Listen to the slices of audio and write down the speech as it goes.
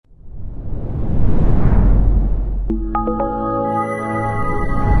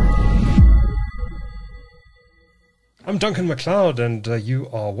I'm Duncan MacLeod, and you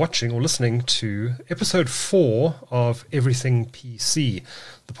are watching or listening to episode 4 of Everything PC.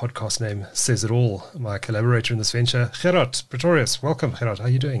 The podcast name says it all. My collaborator in this venture, Gerard Pretorius. Welcome, Gerard. How are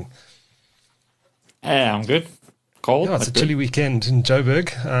you doing? Hey, I'm good. Cold. Yeah, it's a good. chilly weekend in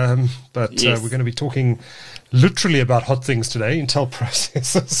Joburg, but Yes. we're going to be talking literally about hot things today, Intel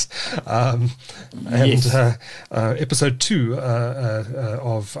processors, Yes. and episode 2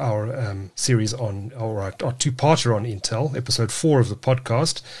 of our series on, or our two-parter on Intel, episode 4 of the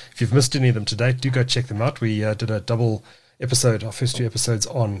podcast. If you've missed any of them today, do go check them out. We did a double episode, our first 2 episodes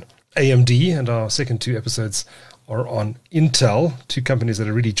on AMD, and our second 2 episodes are on Intel, 2 companies that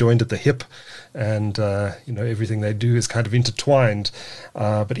are really joined at the hip, and everything they do is kind of intertwined.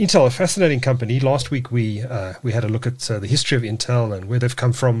 But Intel, a fascinating company. Last week we had a look at the history of Intel and where they've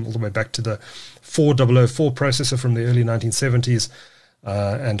come from, all the way back to the 4004 processor from the early 1970s,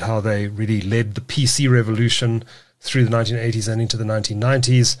 and how they really led the PC revolution through the 1980s and into the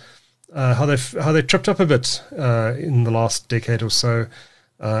 1990s. How they tripped up a bit in the last decade or so.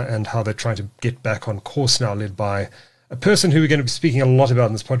 And how they're trying to get back on course now, led by a person who we're going to be speaking a lot about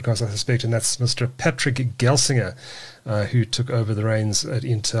in this podcast, I suspect, and that's Mr. Patrick Gelsinger, who took over the reins at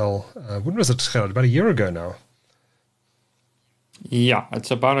Intel. When was it, Gerard? About a year ago now. Yeah, it's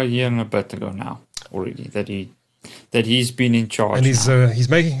about a year and a bit ago now already that he's been in charge. And he's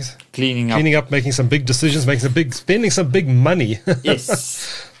making cleaning up, making some big decisions, spending some big money.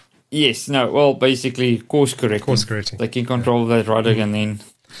 Yes. Yes. No. Well, basically course correcting. Taking control of that rudder and then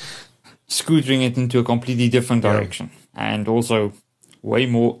scootering it into a completely different direction, and also way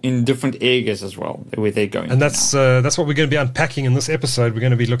more in different areas as well where they're going. And that's what we're going to be unpacking in this episode. We're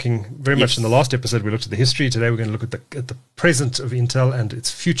going to be looking very much in the last episode. We looked at the history. Today we're going to look at the present of Intel and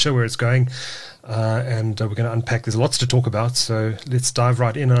its future, where it's going, and we're going to unpack. There's lots to talk about, so let's dive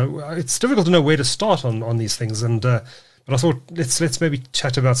right in. It's difficult to know where to start on these things, and but I thought let's maybe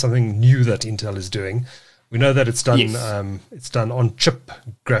chat about something new that Intel is doing. We know that it's done on chip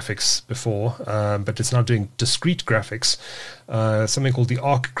graphics before, but it's now doing discrete graphics. Something called the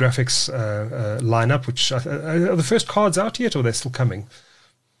Arc Graphics lineup, which are the first cards out yet, or they're still coming?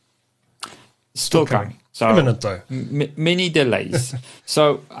 Still coming. So imminent though. Many delays.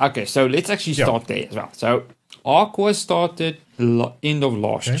 So let's actually start there as well. So Arc was started end of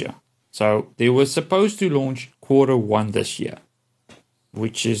last year. So they were supposed to launch Q1 this year,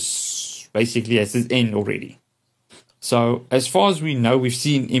 which is basically at its end already. So as far as we know, we've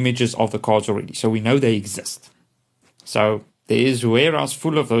seen images of the cards already. So we know they exist. So there is a warehouse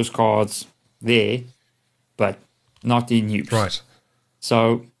full of those cards there, but not in use. Right.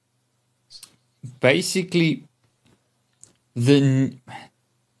 So basically, to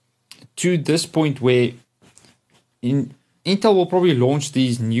this point where Intel will probably launch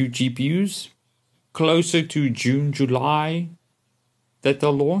these new GPUs closer to June, July that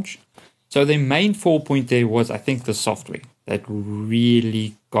they'll launch. So their main 4 point there was, I think, the software that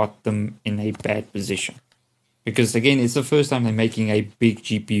really got them in a bad position. Because again, it's the first time they're making a big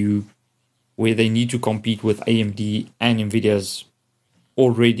GPU where they need to compete with AMD and NVIDIA's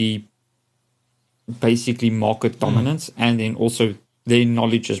already basically market dominance, and then also their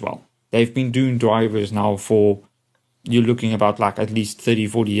knowledge as well. They've been doing drivers now for, you're looking about like at least 30,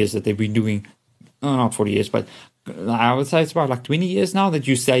 40 years that they've been doing, not 40 years, but I would say it's about like 20 years now that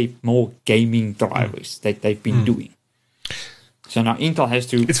you say more gaming drivers that they've been doing. So now Intel has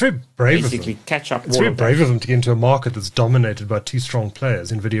to basically catch up. It's very brave of them to get into a market that's dominated by 2 strong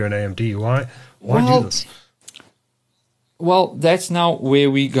players, NVIDIA and AMD. Why do this? Well, that's now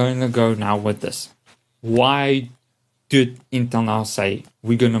where we're going to go now with this. Why did Intel now say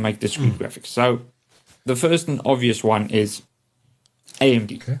we're going to make discrete graphics? So the first and obvious one is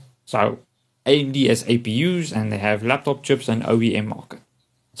AMD. Okay. So AMD has APUs and they have laptop chips and OEM market.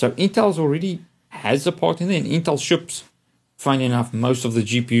 So Intel's already has a part in there, and Intel ships, funny enough, most of the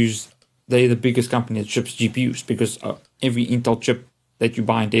GPUs. They're the biggest company that ships GPUs because every Intel chip that you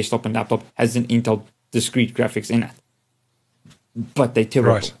buy in desktop and laptop has an Intel discrete graphics in it. But they're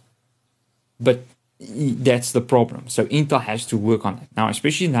terrible. Right. But that's the problem. So Intel has to work on it. Now,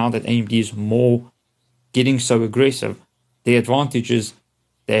 especially now that AMD is more getting so aggressive, the advantage is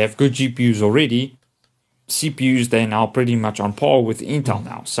they have good GPUs already. CPUs, they're now pretty much on par with Intel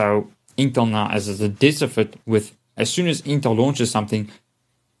now. So Intel now has a deficit with, as soon as Intel launches something,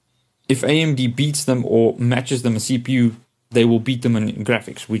 if AMD beats them or matches them a CPU, they will beat them in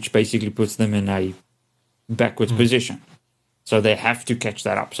graphics, which basically puts them in a backwards position. So they have to catch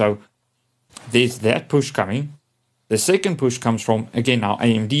that up. So there's that push coming. The second push comes from, again, now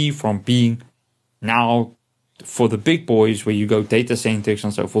AMD, from being now for the big boys where you go data centers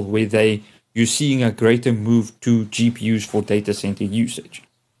and so forth, where they you're seeing a greater move to GPUs for data center usage.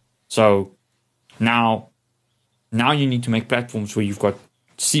 So now you need to make platforms where you've got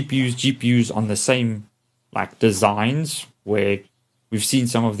CPUs, GPUs on the same like designs, where we've seen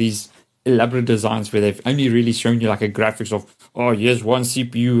some of these elaborate designs where they've only really shown you like a graphics of, oh, here's one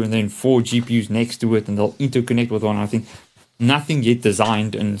CPU and then 4 GPUs next to it, and they'll interconnect with one another. Nothing yet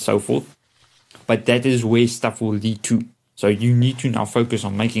designed and so forth. But that is where stuff will lead to. So you need to now focus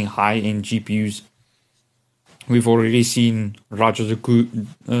on making high-end GPUs. We've already seen Raja,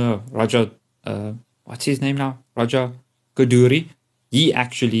 what's his name now? Raja Koduri. He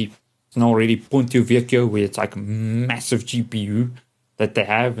actually is now already Ponte Vecchio, where it's like a massive GPU that they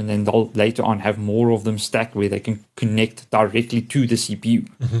have, and then they'll later on have more of them stacked where they can connect directly to the CPU.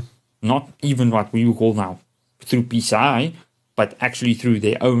 Not even what we would call now through PCI, but actually through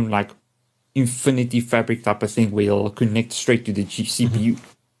their own like Infinity Fabric type of thing, where they'll connect straight to the CPU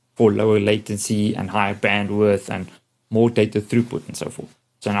for lower latency and higher bandwidth and more data throughput and so forth.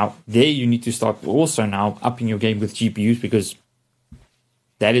 So now there you need to start also now upping your game with GPUs, because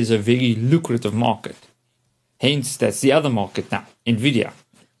that is a very lucrative market. Hence, that's the other market now, NVIDIA.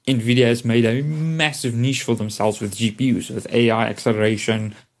 NVIDIA has made a massive niche for themselves with GPUs, with AI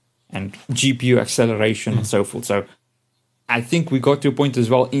acceleration and GPU acceleration and so forth. So I think we got to a point as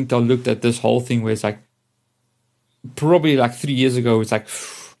well, Intel looked at this whole thing where it's like, probably like 3 years ago, it's like,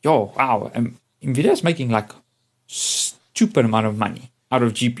 yo, wow, NVIDIA is making like stupid amount of money out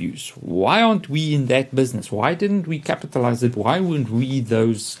of GPUs. Why aren't we in that business? Why didn't we capitalize it? Why weren't we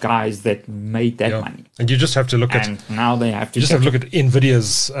those guys that made that money? And you just have to look and now they have to. You just have to look at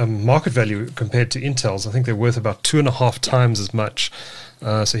NVIDIA's market value compared to Intel's. I think they're worth about 2.5 times as much.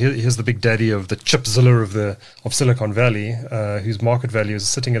 So here's the big daddy of the chipzilla of Silicon Valley, whose market value is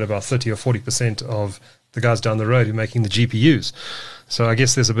sitting at about 30 or 40% of the guys down the road who are making the GPUs. So I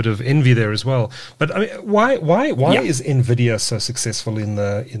guess there's a bit of envy there as well. But I mean, why is NVIDIA so successful in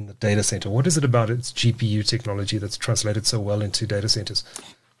the data center? What is it about its GPU technology that's translated so well into data centers?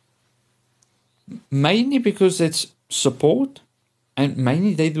 Mainly because it's support, and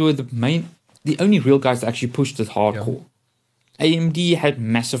mainly they were the only real guys that actually pushed it hardcore. AMD had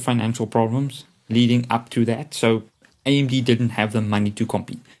massive financial problems leading up to that, so AMD didn't have the money to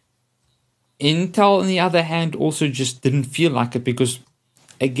compete. Intel, on the other hand, also just didn't feel like it because,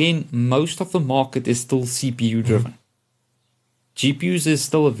 again, most of the market is still CPU driven. GPUs is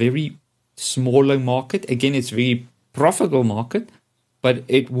still a very smaller market. Again, it's a very profitable market, but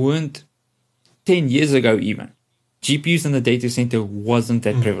it weren't 10 years ago even. GPUs in the data center wasn't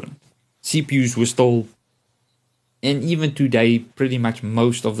that prevalent. CPUs were still, and even today, pretty much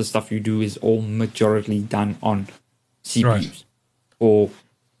most of the stuff you do is all majority done on CPUs. Or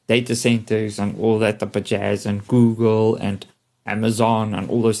data centers and all that type of jazz, and Google and Amazon and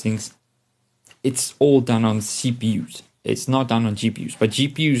all those things. It's all done on CPUs. It's not done on GPUs. But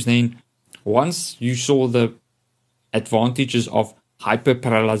GPUs then, once you saw the advantages of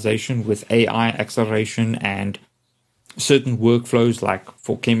hyper-parallelization with AI acceleration and certain workflows like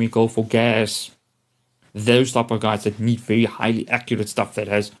for chemical, for gas, those type of guys that need very highly accurate stuff that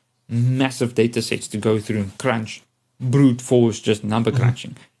has massive data sets to go through and crunch, brute force, just number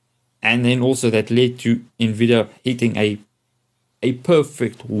crunching. And then also that led to NVIDIA hitting a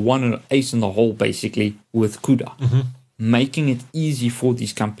perfect ace in the hole, basically, with CUDA, making it easy for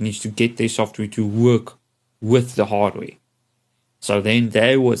these companies to get their software to work with the hardware. So then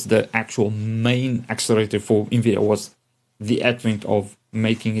there was the actual main accelerator for NVIDIA, was the advent of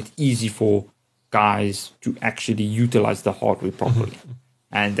making it easy for guys to actually utilize the hardware properly.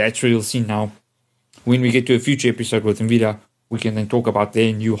 And that's where you'll see now, when we get to a future episode with NVIDIA, we can then talk about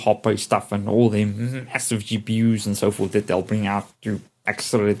their new Hopper stuff and all their massive GPUs and so forth that they'll bring out to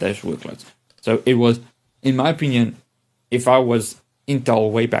accelerate those workloads. So it was, in my opinion, if I was Intel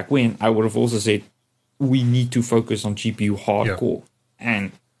way back when, I would have also said, we need to focus on GPU hardcore.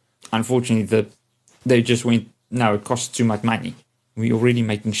 And unfortunately, they just went, no, it costs too much money. We're already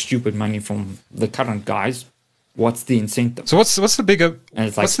making stupid money from the current guys. What's the incentive? So what's the bigger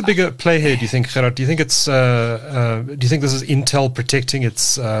play here? Do you think, Gerard? Do you think it's do you think this is Intel protecting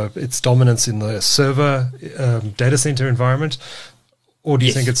its dominance in the server data center environment, or do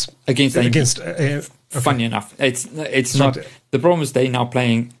you think it's against? Funny enough, it's not. The problem is they now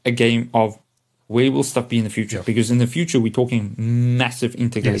playing a game of where will stuff be in the future? Because in the future we're talking massive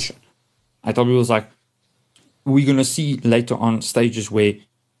integration. I thought it was like we're gonna see later on stages where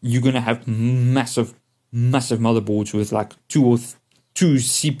you're gonna have massive motherboards with like two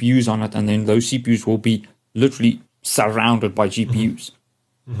CPUs on it, and then those CPUs will be literally surrounded by GPUs.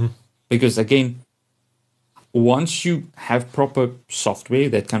 Because again, once you have proper software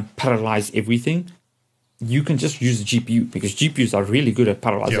that can parallelize everything, you can just use the GPU, because GPUs are really good at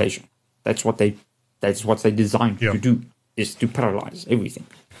parallelization. That's what they designed to do, is to parallelize everything.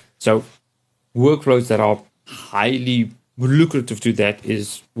 So workloads that are highly lucrative to that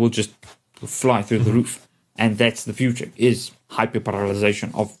will just fly through the roof. And that's the future, is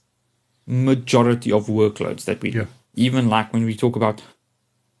hyper-parallelization of majority of workloads that we do. Even like when we talk about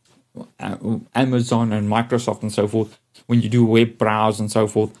Amazon and Microsoft and so forth, when you do web browse and so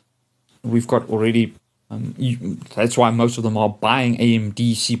forth, we've got already, that's why most of them are buying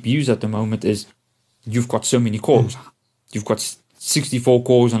AMD CPUs at the moment, is you've got so many cores. You've got 64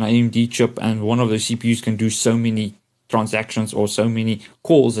 cores on an AMD chip, and one of those CPUs can do so many transactions or so many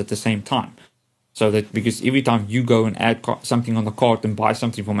calls at the same time. So that, because every time you go and add something on the cart and buy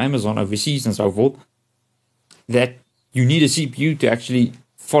something from Amazon overseas and so forth, that you need a CPU to actually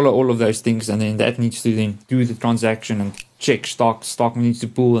follow all of those things, and then that needs to then do the transaction and check stock needs to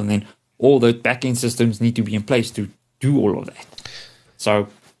pull, and then all the backend systems need to be in place to do all of that. So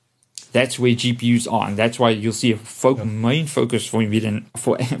that's where GPUs are, and that's why you'll see a main focus for NVIDIA,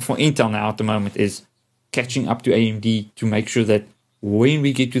 for Intel now at the moment, is catching up to AMD to make sure that when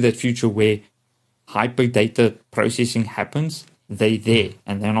we get to that future where hyper data processing happens, they're there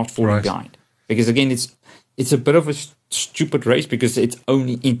and they're not falling behind. Because again, it's a bit of a stupid race, because it's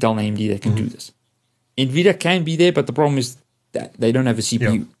only Intel and AMD that can do this. NVIDIA can be there, but the problem is that they don't have a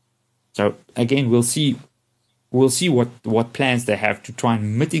CPU. So again, we'll see what plans they have to try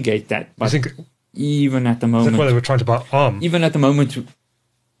and mitigate that. But I think even at the moment, is that why they were trying to buy ARM? Even at the moment,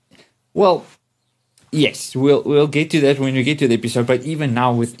 well, yes, we'll get to that when we get to the episode. But even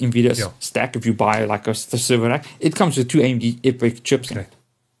now with NVIDIA's stack, if you buy like the server rack, it comes with 2 AMD EPYC chips in it.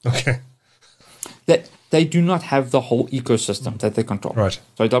 Okay. That they do not have the whole ecosystem that they control. Right.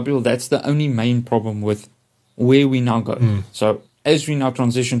 So that's the only main problem with where we now go. So as we now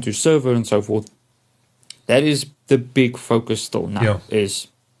transition to server and so forth, that is the big focus still now, is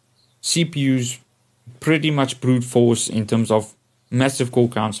CPUs pretty much brute force in terms of massive core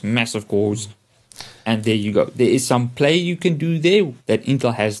counts, massive cores, and there you go. There is some play you can do there that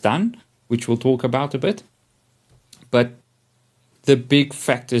Intel has done, which we'll talk about a bit. But the big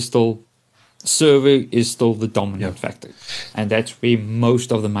factor is still, server is still the dominant factor. And that's where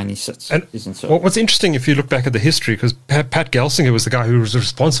most of the money sits. And is in server. What's interesting, if you look back at the history, because Pat Gelsinger was the guy who was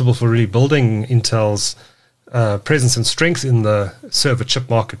responsible for really building Intel's presence and strength in the server chip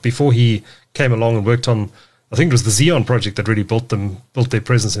market before he came along and worked on, I think it was the Xeon project that really built their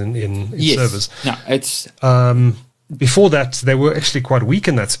presence in servers. No, it's before that, they were actually quite weak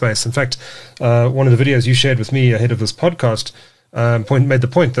in that space. In fact, one of the videos you shared with me ahead of this podcast made the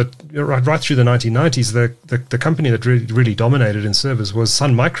point that right through the 1990s, the company that really dominated in servers was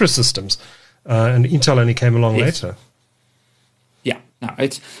Sun Microsystems, and Intel only came along later. Yeah, no,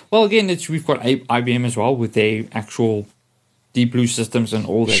 we've got IBM as well with their actual Deep Blue systems and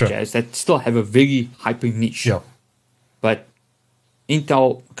all that jazz that still have a very hyper niche. Yeah. But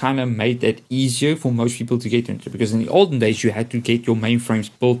Intel kind of made that easier for most people to get into, because in the olden days you had to get your mainframes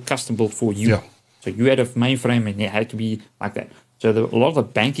custom built for you. Yeah. So you had a mainframe and it had to be like that. So a lot of the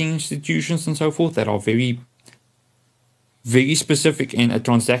banking institutions and so forth that are very, very specific in a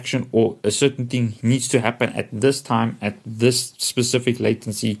transaction or a certain thing needs to happen at this time, at this specific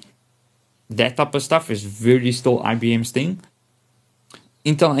latency, that type of stuff is very still IBM's thing.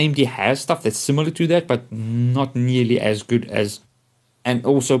 Intel and AMD has stuff that's similar to that, but not nearly as good as, and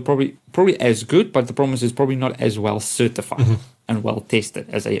also probably as good, but the problem is it's probably not as well certified and well tested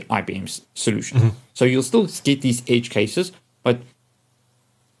as a IBM's solution. So you'll still get these edge cases, but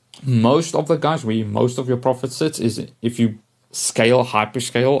most of the guys, where most of your profit sits, is if you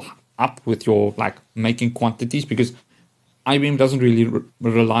hyperscale up with your making quantities, because IBM doesn't really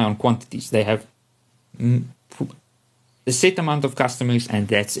rely on quantities. They have a set amount of customers and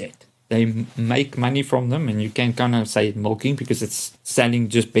that's it. They make money from them, and you can kind of say milking, because it's selling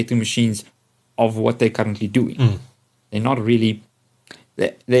just better machines of what they're currently doing. They're not really,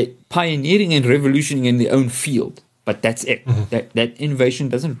 they're pioneering and revolutioning in their own field, but that's it. That innovation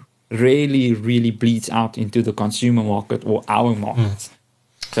doesn't really bleeds out into the consumer market or our markets.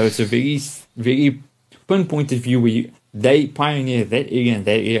 So it's a very, very pinpointed view where they pioneer that area and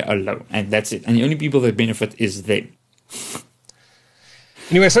that area alone, and that's it. And the only people that benefit is them.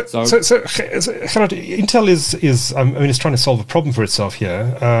 Anyway, so Gerard, Intel is I mean, it's trying to solve a problem for itself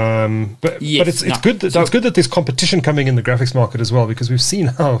here. But it's good that it's good that there's competition coming in the graphics market as well, because we've seen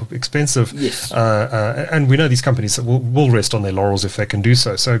how expensive. Yes. And we know these companies will rest on their laurels if they can do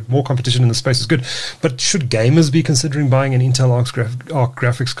so. So more competition in the space is good. But should gamers be considering buying an Intel Arc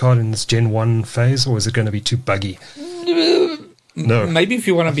graphics card in this Gen 1 phase, or is it going to be too buggy? No. Maybe if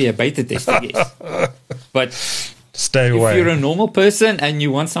you want to be a beta tester, yes. But stay away. If you're a normal person and you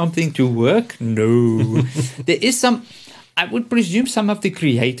want something to work, no. There is some, I would presume some of the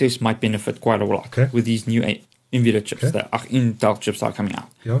creators might benefit quite a lot with these new NVIDIA chips, Intel chips that are coming out.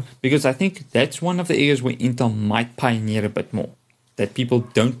 Yeah. Because I think that's one of the areas where Intel might pioneer a bit more that people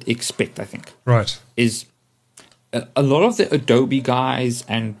don't expect, I think. Right. Is a lot of the Adobe guys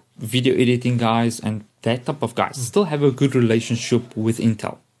and video editing guys and that type of guys still have a good relationship with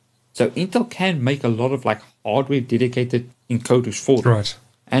Intel. So Intel can make a lot of like hardware dedicated encoders for them. Right.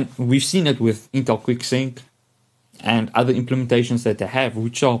 And we've seen it with Intel QuickSync and other implementations that they have,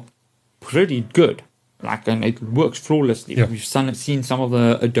 which are pretty good. Like, and it works flawlessly. Yeah. We've seen some of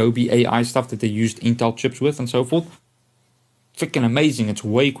the Adobe AI stuff that they used Intel chips with and so forth. Freaking amazing. It's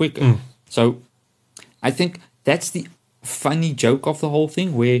way quicker. So I think that's the funny joke of the whole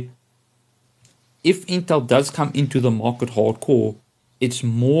thing, where if Intel does come into the market hardcore, it's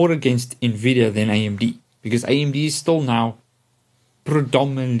more against NVIDIA than AMD, because AMD is still now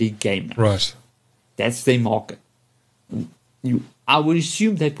predominantly gaming. Right. That's their market. I would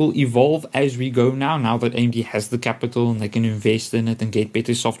assume that will evolve as we go now that AMD has the capital and they can invest in it and get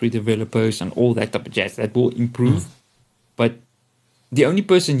better software developers and all that type of jazz. That will improve. But the only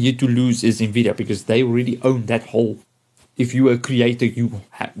person yet to lose is NVIDIA, because they already own that whole. If you're a creator,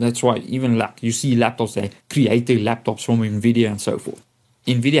 that's why even like you see laptops, they creator laptops from NVIDIA and so forth.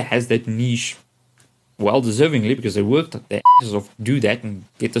 NVIDIA has that niche, well deservingly, because they worked their asses off to do that and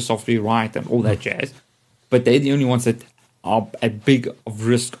get the software right and all that jazz. But they're the only ones that are at big of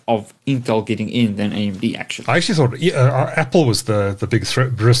risk of Intel getting in than AMD actually. I actually thought Apple was the big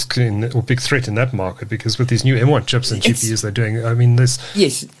risk or big threat in that market, because with these new M1 chips and GPUs they're doing, I mean,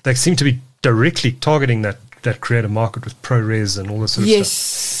 they seem to be directly targeting that creator market with ProRes and all this sort of stuff.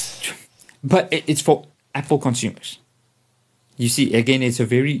 Yes, but it's for Apple consumers. You see, again,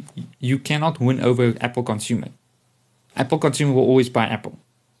 you cannot win over Apple consumer. Apple consumer will always buy Apple.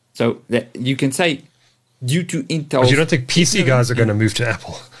 So that you can say, due to Intel. But you don't think PC guys are going to move to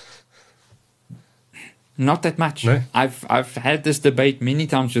Apple? Not that much. No? I've had this debate many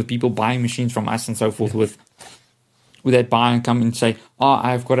times with people buying machines from us and so forth with that buy and come and say,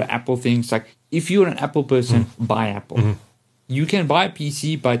 I've got an Apple thing. It's like, if you're an Apple person, buy Apple. Mm-hmm. You can buy a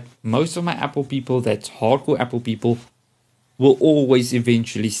PC, but most of my Apple people, that's hardcore Apple people, will always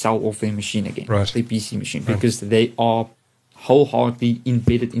eventually sell off their machine again, their PC machine, because they are wholeheartedly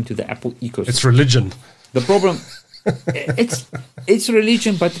embedded into the Apple ecosystem. It's religion. The problem, it's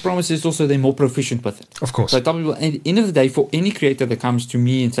religion, but the problem is also they're more proficient with it. Of course. So I tell people, at the end of the day, for any creator that comes to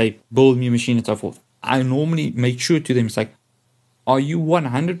me and say, build me a machine and so forth, I normally make sure to them, it's like, are you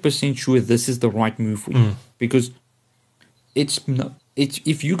 100% sure this is the right move for you? Because it's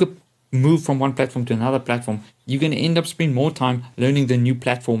if you could move from one platform to another platform, you're going to end up spending more time learning the new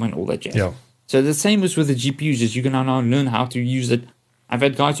platform and all that jazz. Yeah. So the same is with the GPUs, is you can now learn how to use it. I've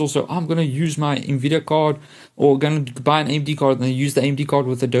had guys also, I'm going to use my NVIDIA card or going to buy an AMD card and they use the AMD card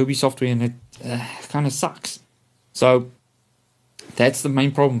with Adobe software, and it kind of sucks. So that's the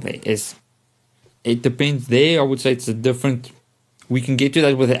main problem there. Is it depends there. I would say it's a different. We can get to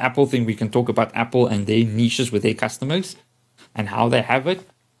that with the Apple thing. We can talk about Apple and their niches with their customers and how they have it.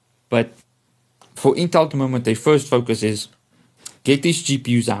 But for Intel at the moment, their first focus is get these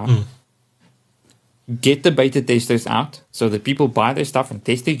GPUs out, get the beta testers out so that people buy their stuff and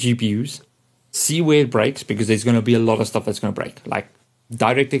test their GPUs, see where it breaks, because there's going to be a lot of stuff that's going to break. Like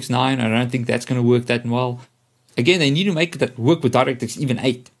DirectX 9, I don't think that's going to work that well. Again, they need to make that work with DirectX even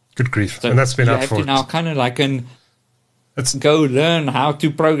 8. Good grief. So and that's been you out have for to now kind of like go learn how to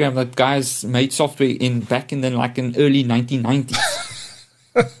program that guys made software back in the early 1990s.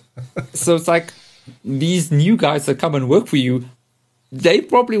 So it's like these new guys that come and work for you, they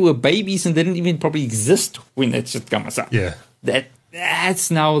probably were babies and didn't even probably exist when that shit comes out. Yeah.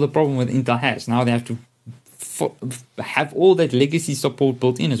 That's now the problem with Intel has. Now they have to have all that legacy support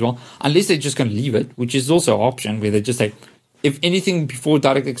built in as well, unless they're just going to leave it, which is also an option where they just say, if anything before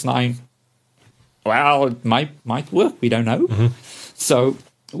DirectX 9, well, it might work. We don't know. So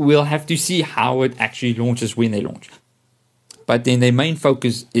we'll have to see how it actually launches when they launch. But then their main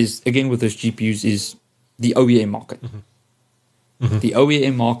focus is, again, with those GPUs, is the OEM market. The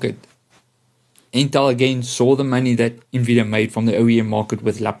OEM market Intel again saw the money that Nvidia made from the OEM market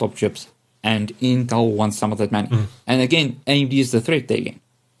with laptop chips, and Intel wants some of that money. And again, AMD is the threat there again,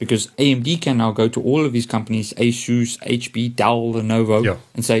 because AMD can now go to all of these companies, Asus, HP, Dell, Lenovo,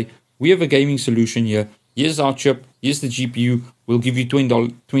 and say, we have a gaming solution here. Here's our chip. Here's the GPU. We'll give you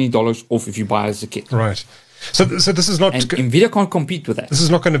 $20 off if you buy as a kit. Right. So this is not... And Nvidia can't compete with that. This is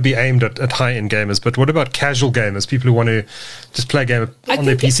not going to be aimed at high-end gamers, but what about casual gamers, people who want to just play a game on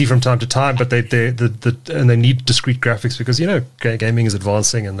their PC from time to time, but they need discrete graphics because, gaming is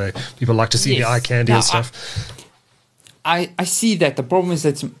advancing and people like to see the eye candy and stuff. I see that. The problem is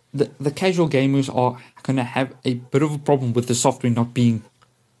that the casual gamers are going to have a bit of a problem with the software not being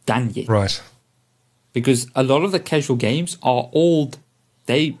done yet. Right. Because a lot of the casual games are old.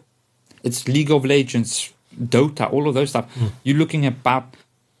 It's League of Legends, Dota, all of those stuff. You're looking at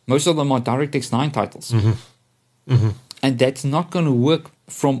most of them are DirectX 9 titles. And that's not going to work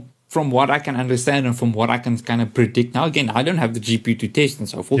from what I can understand and from what I can kind of predict. Now, again, I don't have the GPU to test and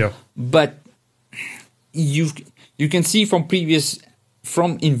so forth, but you can see from Nvidia's,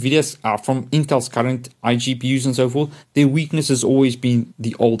 from Intel's current iGPUs and so forth, their weakness has always been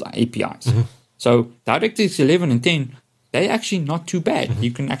the old APIs. So DirectX 11 and 10, they're actually not too bad.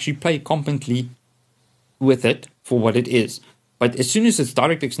 You can actually play competently with it for what it is. But as soon as it's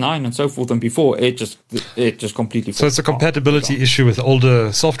DirectX 9 and so forth and before, it just completely falls. So it's a compatibility issue with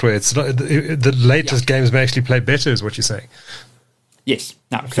older software. It's not, the latest games may actually play better, is what you're saying. Yes.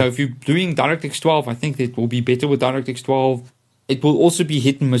 Now, so if you're doing DirectX 12, I think it will be better with DirectX 12. It will also be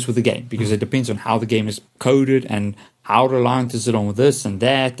hit and miss with the game because it depends on how the game is coded and how reliant is it on this and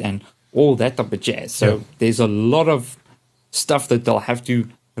that and all that type of jazz. So there's a lot of stuff that they'll have to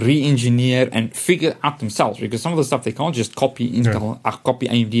re-engineer and figure out themselves, because some of the stuff they can't just copy Intel, copy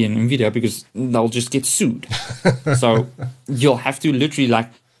AMD and Nvidia, because they'll just get sued. So you'll have to literally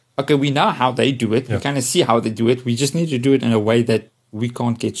okay, we know how they do it. We kind of see how they do it. We just need to do it in a way that we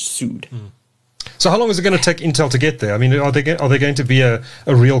can't get sued. So how long is it going to take Intel to get there? I mean, are they going to be a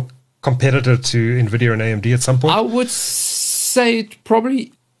real competitor to Nvidia and AMD at some point? I would say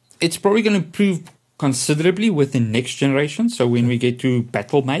it's probably going to improve considerably with the next generation. So when we get to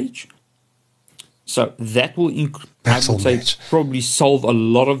Battle Mage, so that will probably solve a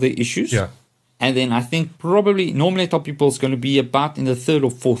lot of the issues. And then I think probably normally I tell people it's going to be about in the third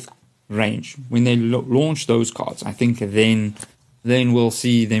or fourth range when they launch those cards. I think then we'll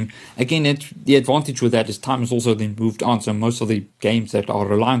see them again. The advantage with that is time has also then moved on. So most of the games that are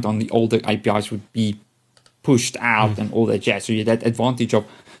reliant on the older APIs would be pushed out and all that jazz. So you have that advantage of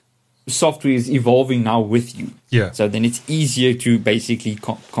software is evolving now with you. So then it's easier to basically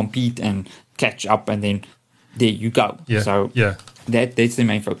compete and catch up, and then there you go. So that's the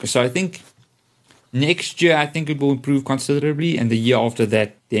main focus. So I think next year, I think it will improve considerably, and the year after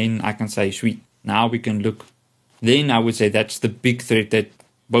that, then I can say, sweet, now we can look. Then I would say that's the big threat that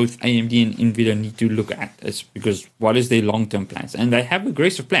both AMD and Nvidia need to look at, is because what is their long-term plans? And they have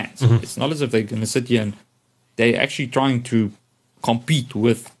aggressive plans. It's not as if they're going to sit here and they're actually trying to compete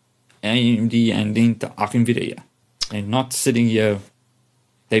with AMD and Nvidia. They're not sitting here.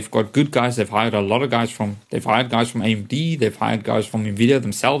 They've got good guys. They've hired a lot of guys they've hired guys from AMD. They've hired guys from Nvidia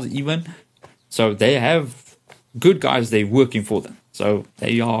themselves even. So they have good guys. They're working for them. So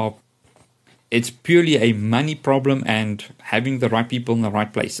it's purely a money problem and having the right people in the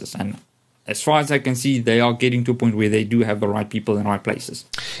right places. And as far as I can see, they are getting to a point where they do have the right people in the right places.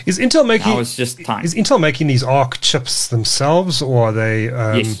 Is Intel making? Now it's just time. Is Intel making these ARC chips themselves, or are they?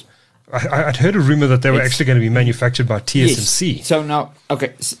 Yes. I'd heard a rumor that they were actually going to be manufactured by TSMC. Yes. So now,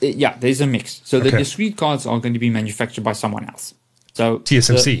 there's a mix. So the discrete cards are going to be manufactured by someone else. So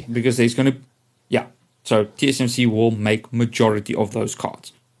TSMC, because there's going to, so TSMC will make majority of those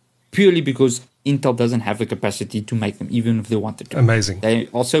cards, purely because Intel doesn't have the capacity to make them, even if they wanted to. Amazing. They're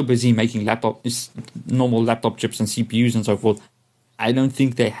also busy making normal laptop chips and CPUs and so forth. I don't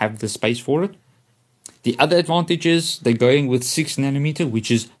think they have the space for it. The other advantage is they're going with 6 nanometer,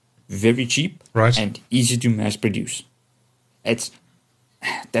 which is very cheap and easy to mass produce.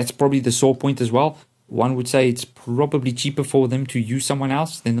 That's probably the sore point as well. One would say it's probably cheaper for them to use someone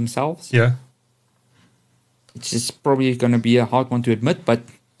else than themselves. It's just probably going to be a hard one to admit, but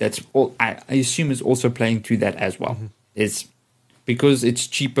that's all. I assume is also playing to that as well. It's because it's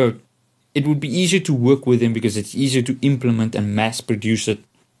cheaper. It would be easier to work with them because it's easier to implement and mass produce it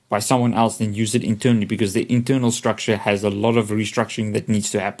by someone else than use it internally, because the internal structure has a lot of restructuring that needs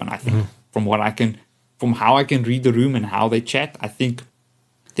to happen. I think from how I can read the room and how they chat, I think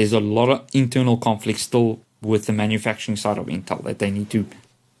there's a lot of internal conflict still with the manufacturing side of Intel that they need to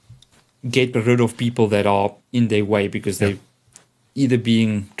get rid of people that are in their way, because either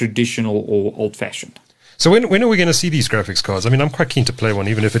being traditional or old-fashioned. So when are we going to see these graphics cards? I mean, I'm quite keen to play one,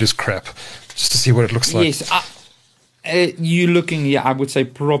 even if it is crap, just to see what it looks like. Yes, you're looking, I would say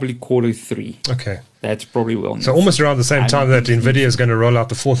probably Q3. Okay. That's probably well. So almost around the same time that NVIDIA is going to roll out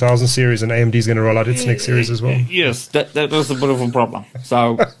the 4000 series and AMD is going to roll out its next series as well. Yes, that was a bit of a problem.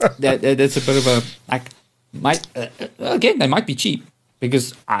 So that's a bit of a again, they might be cheap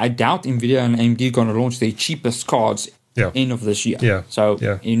because I doubt NVIDIA and AMD are going to launch their cheapest cards end of this year. Yeah. So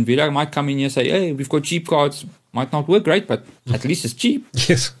NVIDIA might come in here and say, hey, we've got cheap cards. Might not work great, but at least it's cheap.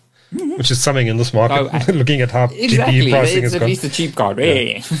 Yes. Which is something in this market, looking at how GPU pricing has gone. It's at least a cheap card.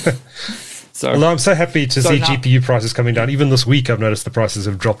 Yeah. So, well, I'm so happy to see GPU prices coming down. Even this week, I've noticed the prices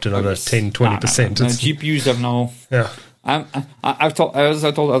have dropped another 10, 20%. No, GPUs have now... Yeah. I told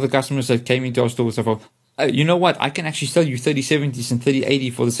other customers that came into our stores, I thought, you know what? I can actually sell you 3070s and 3080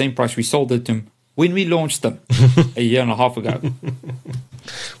 for the same price we sold it to them when we launched them a year and a half ago.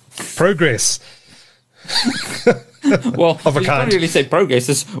 Progress. Well, you can't really say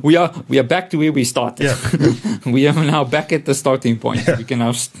progress. We are back to where we started. Yeah. We are now back at the starting point. Yeah.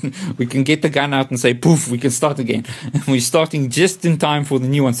 We can get the gun out and say, poof, we can start again. And we're starting just in time for the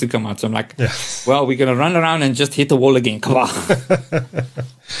new ones to come out. So I'm like, well, we're going to run around and just hit the wall again. Come on.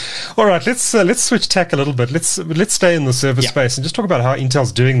 All right, let's switch tack a little bit. Let's stay in the server space and just talk about how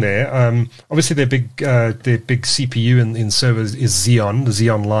Intel's doing there. Obviously, their big CPU in servers is Xeon, the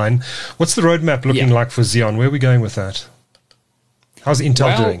Xeon line. What's the roadmap looking like for Xeon? Where are we going with that? How's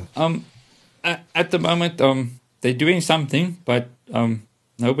Intel doing? At the moment, they're doing something, but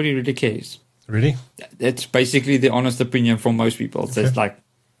nobody really cares. Really? That's basically the honest opinion from most people. So it's like,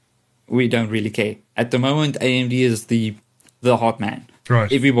 we don't really care. At the moment, AMD is the hot man.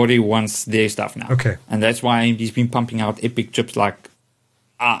 Right. Everybody wants their stuff now. Okay. And that's why AMD's been pumping out epic chips like,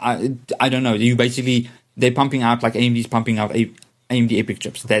 I don't know, they're pumping out like AMD's pumping out AMD epic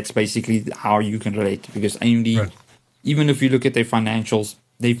chips. That's basically how you can relate. Because AMD, even if you look at their financials,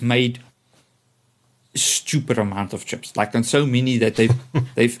 they've made a stupid amount of chips. Like, and so many that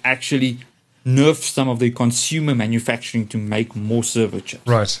they've actually nerfed some of their consumer manufacturing to make more server chips.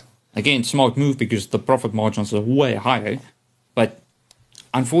 Right. Again, smart move because the profit margins are way higher. But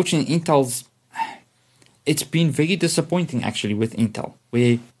unfortunately, it's been very disappointing actually with Intel,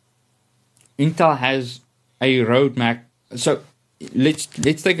 where Intel has a roadmap. So let's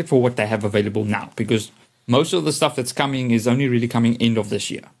take it for what they have available now, because most of the stuff that's coming is only really coming end of this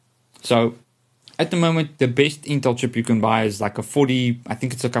year. So at the moment, the best Intel chip you can buy is like a 40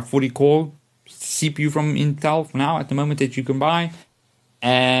 core CPU from Intel now at the moment that you can buy.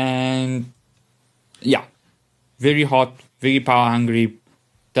 And very hot, very power hungry,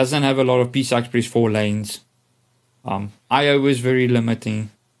 doesn't have a lot of PCI Express 4 lanes. I/O is very limiting,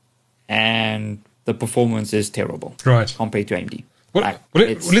 and the performance is terrible compared to AMD. Well,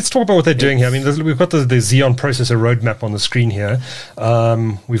 let's talk about what they're doing here. I mean, we've got the Xeon processor roadmap on the screen here.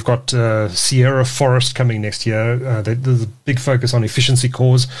 We've got Sierra Forest coming next year. There's a big focus on efficiency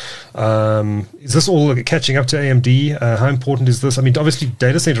cores. Is this all catching up to AMD? How important is this? I mean, obviously,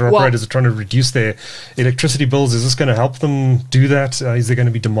 data center operators are trying to reduce their electricity bills. Is this going to help them do that? Is there going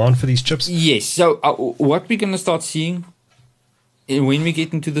to be demand for these chips? Yes. So what we're going to start seeing when we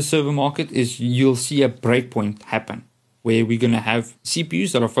get into the server market is you'll see a breakpoint happen, where we're going to have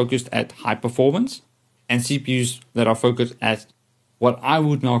CPUs that are focused at high performance and CPUs that are focused at what I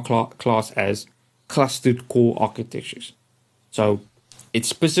would now class as clustered core architectures. So it's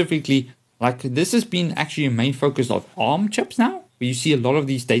specifically like this has been actually a main focus of ARM chips now, where you see a lot of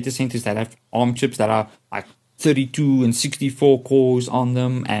these data centers that have ARM chips that are like 32 and 64 cores on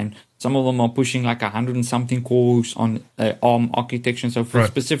them, and some of them are pushing like 100 and something cores on ARM architecture. So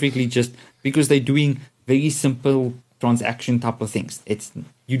specifically just because they're doing very simple transaction type of things.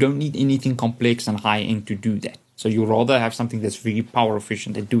 You don't need anything complex and high end to do that. So you rather have something that's very power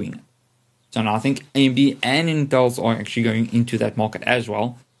efficient at doing it. So now I think AMD and Intel are actually going into that market as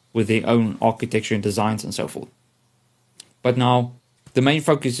well with their own architecture and designs and so forth. But now the main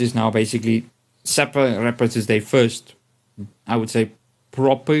focus is now basically Sapphire Rapids is their first, I would say,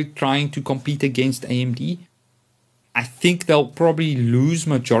 proper trying to compete against AMD. I think they'll probably lose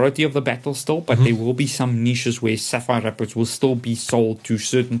majority of the battle still, but there will be some niches where Sapphire Rapids will still be sold to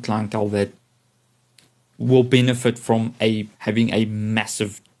certain clientele that will benefit from having a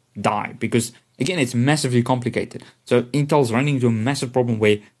massive die. Because, again, it's massively complicated. So Intel's running into a massive problem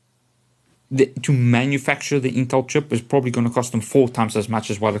where to manufacture the Intel chip is probably going to cost them 4 times as much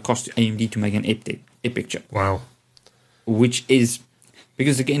as what it costs AMD to make an EPIC chip. Wow. Which is,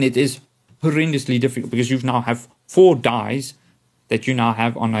 because again, it is horrendously difficult because you now have 4 dies that you now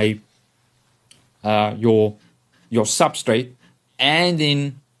have on your substrate, And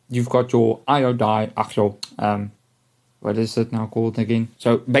then you've got your IO die, actual, what is it now called again?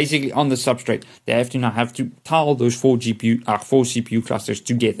 So basically on the substrate, they have to tile those four CPU clusters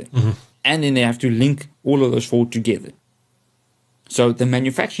together. Mm-hmm. And then they have to link all of those four together. So the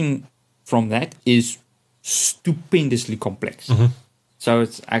manufacturing from that is stupendously complex. Mm-hmm. So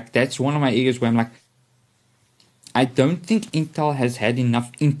it's like, that's one of my areas where I'm like, I don't think Intel has had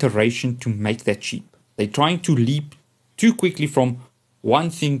enough iteration to make that cheap. They're trying to leap too quickly from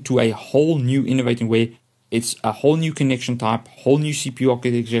one thing to a whole new innovating way. It's a whole new connection type, whole new CPU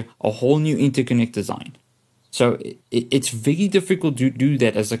architecture, a whole new interconnect design. So it's very difficult to do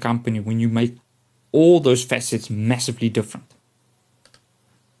that as a company when you make all those facets massively different.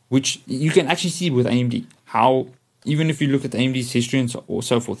 Which you can actually see with AMD. How, even if you look at AMD's history and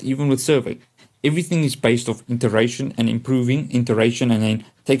so forth, even with Survey, everything is based off iteration and improving iteration, and then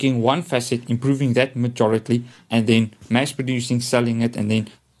taking one facet, improving that majority, and then mass producing, selling it, and then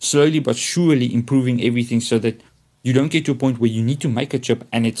slowly but surely improving everything so that you don't get to a point where you need to make a chip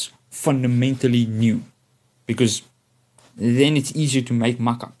and it's fundamentally new. Because then it's easier to make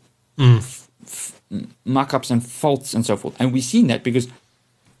markups and faults and so forth. And we've seen that because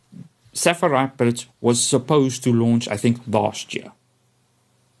Sapphire Rapids was supposed to launch, I think, last year.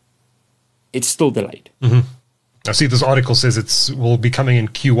 It's still delayed. Mm-hmm. I see this article says it will be coming in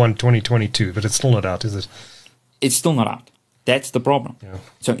Q1 2022, but it's still not out, is it? It's still not out. That's the problem. Yeah.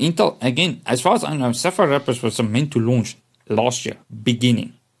 So Intel, again, as far as I know, Sapphire Rapids was meant to launch last year,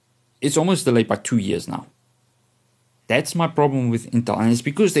 beginning. It's almost delayed by 2 years now. That's my problem with Intel. And it's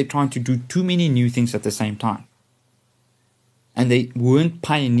because they're trying to do too many new things at the same time. And they weren't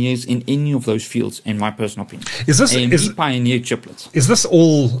pioneers in any of those fields, in my personal opinion. AMD pioneered chiplets. Is this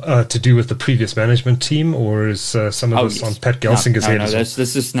all to do with the previous management team, or is some of this on Pat Gelsinger's head?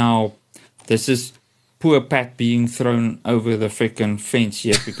 No, this is poor Pat being thrown over the freaking fence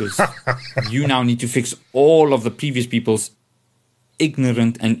here because you now need to fix all of the previous people's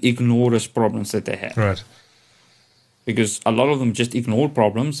ignorant and ignorous problems that they had. Right. Because a lot of them just ignore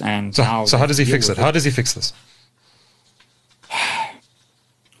problems, and so how does he fix it? How does he fix this?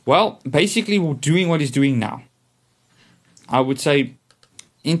 Well, basically doing what he's doing now. I would say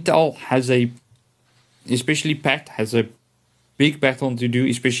Intel especially Pat, has a big battle to do,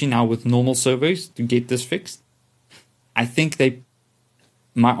 especially now with normal servers, to get this fixed. I think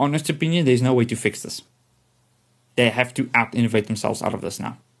my honest opinion, there's no way to fix this. They have to out-innovate themselves out of this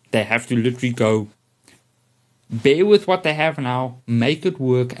now. They have to literally go, bear with what they have now, make it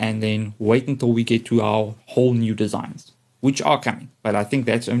work, and then wait until we get to our whole new designs, which are coming. But I think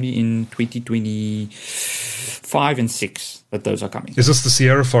that's only in 2025 and 6 that those are coming. Is this the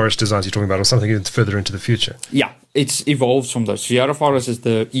Sierra Forest designs you're talking about, or something further into the future? Yeah, it's evolved from those. Sierra Forest is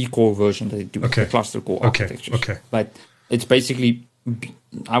the E-core version that they do, the cluster core architecture. Okay. But it's basically,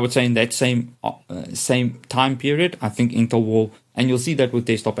 I would say in that same time period, I think Intel will, and you'll see that with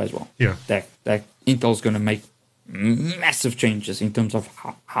desktop as well. Yeah. That Intel's going to make massive changes in terms of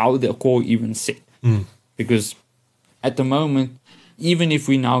how the core even sit. Because at the moment, even if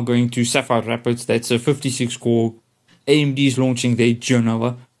we're now going to Sapphire Rapids, that's a 56 core. AMD is launching their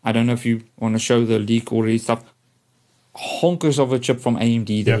Genoa. I don't know if you want to show the leak or stuff. Honkers of a chip from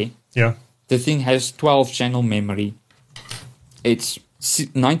AMD there. Yeah. The thing has 12 channel memory. It's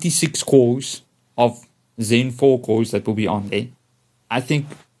 96 cores of Zen 4 cores that will be on there. I think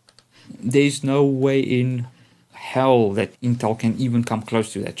there's no way in hell that Intel can even come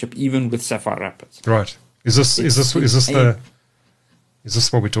close to that chip, even with Sapphire Rapids. Right. Is this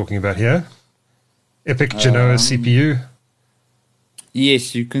what we're talking about here? Epic Genoa CPU?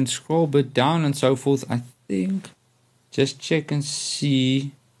 Yes, you can scroll a bit down and so forth. I think, just check and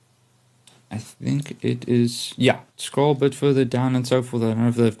see. I think it is, scroll a bit further down and so forth. I don't know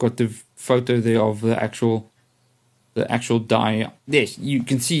if they've got the photo there of the actual die. Yes, you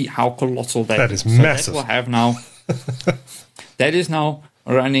can see how colossal that is. That is massive. That will have now, that is now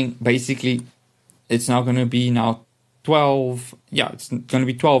running, basically, it's now going to be now 12, it's going to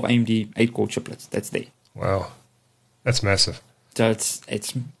be 12 AMD 8-core chiplets. That's there. Wow. That's massive. So it's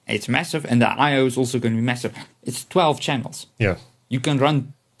massive, and the I/O is also going to be massive. It's 12 channels. Yeah. You can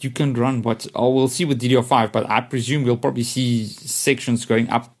run we'll see with DDR5, but I presume we'll probably see sections going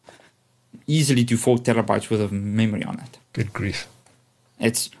up easily to 4 terabytes worth of memory on it. Good grief.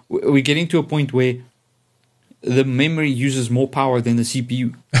 We're getting to a point where the memory uses more power than the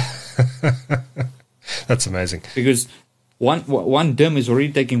CPU. That's amazing. Because one DIMM is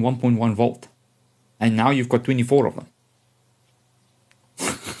already taking 1.1 volt, and now you've got 24 of them.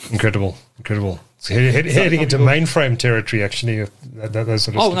 Incredible. So heading into mainframe territory, actually. Those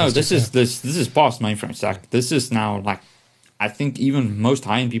sort of this is past mainframe stack. This is now like, I think even most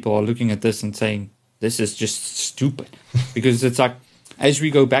high-end people are looking at this and saying, this is just stupid. Because it's like, as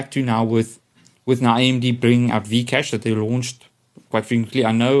we go back to now with now AMD bringing out Vcache that they launched quite frequently.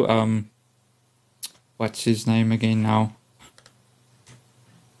 I know, what's his name again now?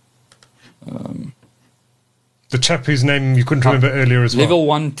 The chap whose name you couldn't remember earlier as well. Level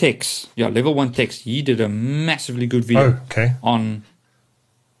 1 Tex. Yeah, Level 1 Tex. He did a massively good video on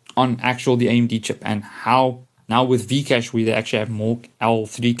actual the AMD chip and how now with Vcache we actually have more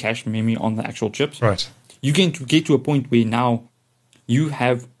L3 cache memory on the actual chips. Right. You can get to a point where now you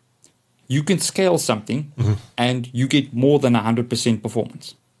can scale something and you get more than 100%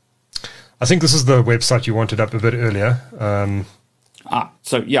 performance. I think this is the website you wanted up a bit earlier. There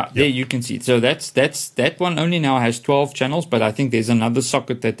you can see it. So that one only now has 12 channels, but I think there's another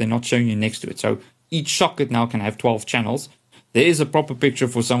socket that they're not showing you next to it. So each socket now can have 12 channels. There is a proper picture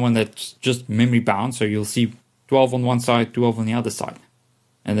for someone that's just memory bound. So you'll see 12 on one side, 12 on the other side.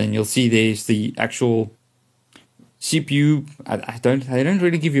 And then you'll see there's the actual CPU. I don't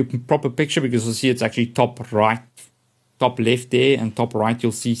really give you a proper picture because you'll see it's actually top right, top left there, and top right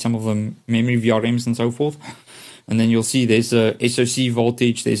you'll see some of the memory VRMs and so forth. And then you'll see there's a SoC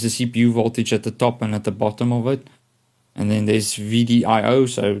voltage, there's a CPU voltage at the top and at the bottom of it. And then there's VDIO,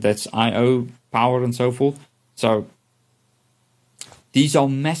 so that's I/O power and so forth. So these are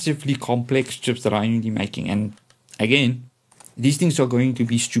massively complex chips that are AMD making. And again, these things are going to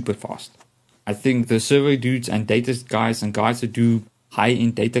be stupid fast. I think the server dudes and data guys and guys that do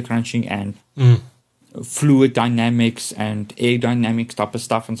high-end data crunching and fluid dynamics and air dynamics type of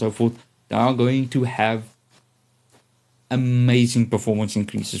stuff and so forth, they are going to have amazing performance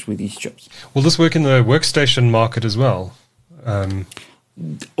increases with these chips. Will this work in the workstation market as well?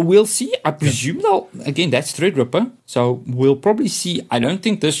 We'll see. I presume again, that's Threadripper. So we'll probably see, I don't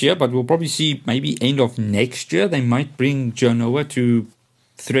think this year, but we'll probably see maybe end of next year. They might bring Genoa to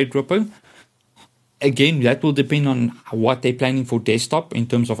Threadripper. Again, that will depend on what they're planning for desktop in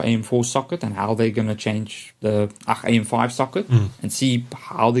terms of AM4 socket and how they're going to change the AM5 socket and see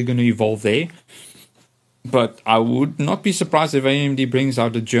how they're going to evolve there. But I would not be surprised if AMD brings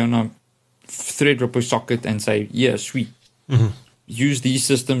out a Genoa Threadripper socket and say, yeah, sweet. Use these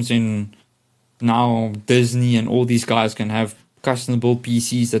systems in now Disney and all these guys can have customable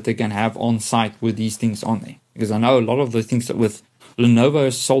PCs that they can have on site with these things on there. Because I know a lot of the things that with Lenovo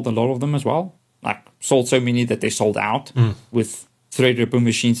has sold a lot of them as well. Like sold so many that they sold out with Threadripper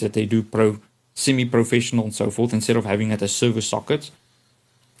machines that they do semi-professional and so forth instead of having it as server sockets.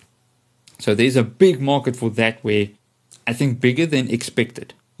 So there's a big market for that where I think bigger than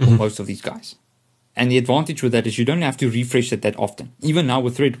expected for most of these guys. And the advantage with that is you don't have to refresh it that often. Even now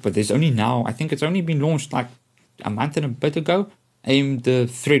with Threadripper, there's only now, I think it's only been launched like a month and a bit ago.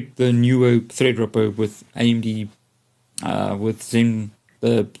 The newer Threadripper with AMD, with Zen,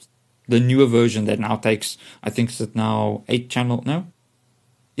 the newer version that now takes, I think it's now 8-channel, no?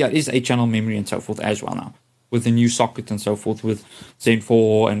 Yeah, it is 8-channel memory and so forth as well now. With the new socket and so forth, with Zen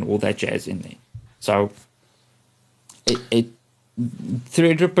 4 and all that jazz in there. So,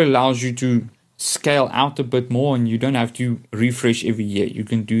 Threadripper allows you to scale out a bit more and you don't have to refresh every year. You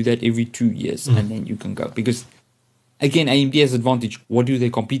can do that every 2 years and then you can go. Because, again, AMD has advantage. What do they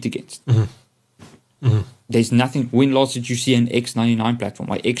compete against? There's nothing. When last did you see an X99 platform,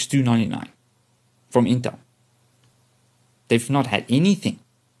 like X299 from Intel? They've not had anything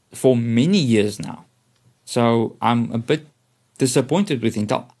for many years now. So I'm a bit disappointed with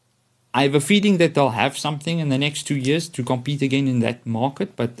Intel. I have a feeling that they'll have something in the next 2 years to compete again in that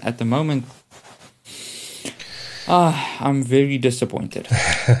market, but at the moment, I'm very disappointed.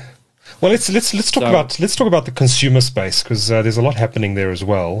 Well, let's talk about the consumer space because there's a lot happening there as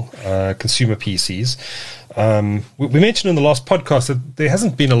well. Consumer PCs. We mentioned in the last podcast that there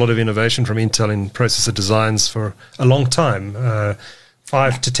hasn't been a lot of innovation from Intel in processor designs for a long time.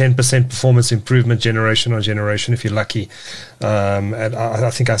 5 to 10% performance improvement generation on generation, if you're lucky. And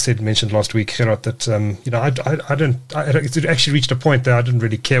I think I mentioned last week, Gerard, that it actually reached a point that I didn't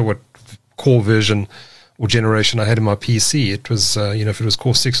really care what core version or generation I had in my PC. It was, if it was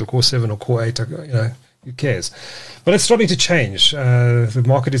Core 6 or Core 7 or Core 8, who cares? But it's starting to change. The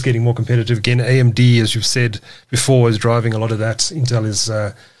market is getting more competitive. Again, AMD, as you've said before, is driving a lot of that. Intel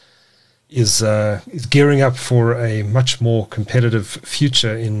is gearing up for a much more competitive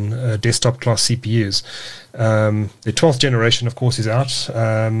future in desktop class CPUs. The 12th generation, of course, is out,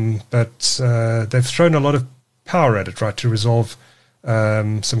 but they've thrown a lot of power at it, right, to resolve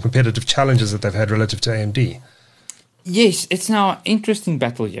some competitive challenges that they've had relative to AMD. Yes, it's now an interesting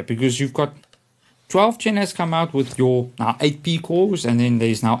battle here because you've got 12th gen has come out with your now 8P cores, and then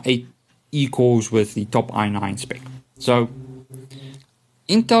there's now 8E cores with the top i9 spec. So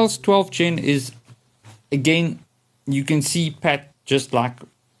Intel's 12th gen is, again, you can see Pat just like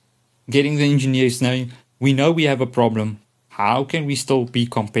getting the engineers knowing, we know we have a problem. How can we still be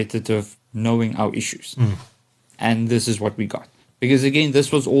competitive knowing our issues? And this is what we got. Because again,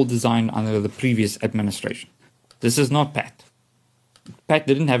 this was all designed under the previous administration. This is not Pat. Pat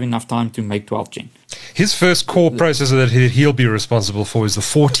didn't have enough time to make 12th gen. His first core processor that he'll be responsible for is the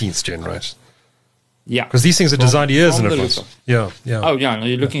 14th gen, right? Yeah. Because these things are designed years in the advance. lookup. Yeah. Oh, yeah.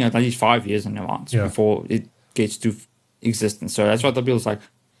 You're looking at least 5 years in advance before it gets to existence. So that's what the bill's like.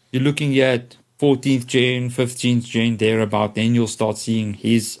 You're looking at 14th gen, 15th gen, thereabout. Then you'll start seeing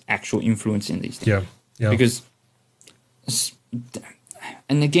his actual influence in these things. Yeah. Because,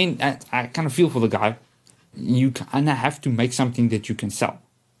 and again, I kind of feel for the guy. You kind of have to make something that you can sell.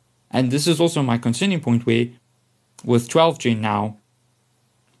 And this is also my concerning point where with 12th gen now,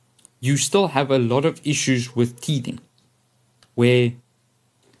 you still have a lot of issues with teething. Where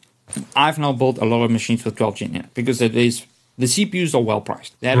I've now built a lot of machines with 12th gen because it is, the CPUs are well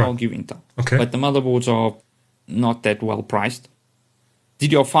priced. That I'll give Intel. Okay. But the motherboards are not that well priced.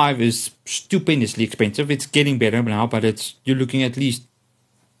 DDR5 is stupendously expensive. It's getting better now, but you're looking at least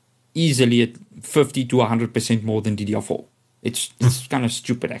easily at 50 to 100% more than DDR4. It's kind of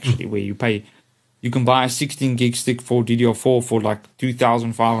stupid actually, where you can buy a 16 gig stick for DDR4 for like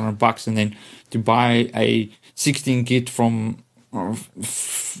 $2,500, and then to buy a 16 gig from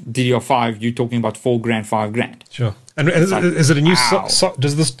DDR5, you're talking about $4,000, $5,000. Sure. And is it a new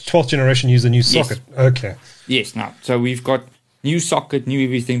does this 12th generation use a new socket? Okay. Yes. Now, so we've got new socket, new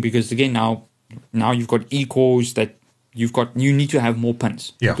everything, because again now you've got E-cores that you need to have more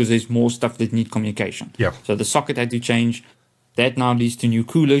pins because there's more stuff that need communication. Yeah. So the socket had to change. That now leads to new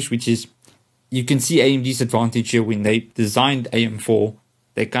coolers, which is, you can see AMD's advantage here. When they designed AM4,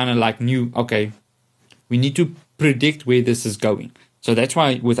 they kind of like knew, okay, we need to predict where this is going. So that's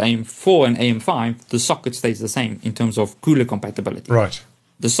why with AM4 and AM5, the socket stays the same in terms of cooler compatibility. Right.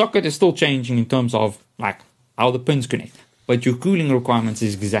 The socket is still changing in terms of like how the pins connect, but your cooling requirements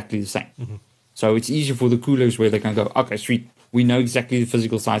is exactly the same. So it's easier for the coolers where they can go, okay, sweet, we know exactly the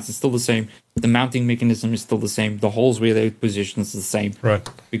physical size. It's still the same. The mounting mechanism is still the same. The holes where they're positioned is the same. Right.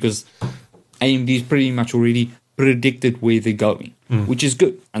 Because AMD is pretty much already predicted where they're going, which is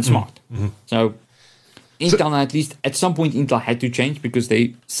good and smart. So Intel, at least at some point, Intel had to change because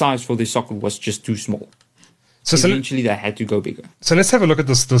the size for the socket was just too small. So eventually they had to go bigger. So let's have a look at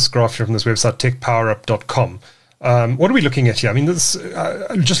this graph here from this website, techpowerup.com. What are we looking at here? I mean,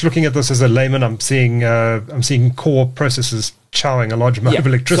 just looking at this as a layman, I'm seeing core processors chowing a large amount of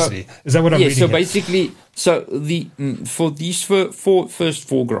electricity. Is that what I'm reading? So here? basically, for these first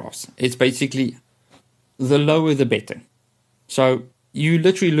four graphs, it's basically the lower the better. So you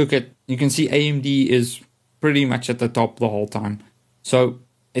literally you can see AMD is pretty much at the top the whole time. So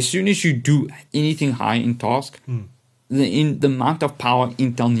as soon as you do anything high in task, the amount of power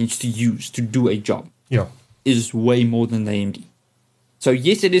Intel needs to use to do a job is way more than the AMD. So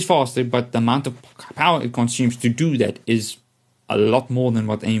yes, it is faster, but the amount of power it consumes to do that is a lot more than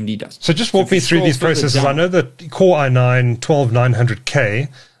what AMD does. So just walk me through these processors. I know that Core i9 12900K,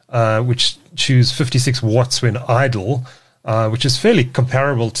 which chews 56 watts when idle, which is fairly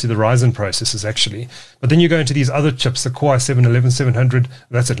comparable to the Ryzen processors actually. But then you go into these other chips, the Core i7 11700,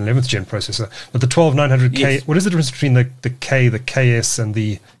 that's an 11th gen processor. But the 12900K, what is the difference between the K, the KS, and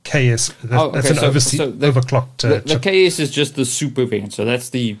the KS? That's an overclocked chip. The KS is just the super variant. So that's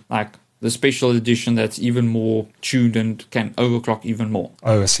the special edition that's even more tuned and can overclock even more.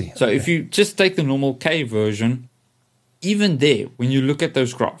 Oh, I see. So if you just take the normal K version, even there, when you look at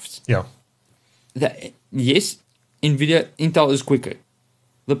those graphs, yes, Intel is quicker.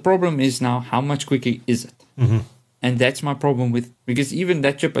 The problem is now, how much quicker is it? And that's my problem because even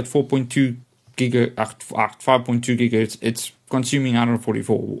that chip at 5.2 gigahertz, it's consuming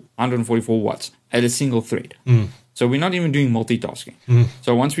 144 watts at a single thread. So we're not even doing multitasking.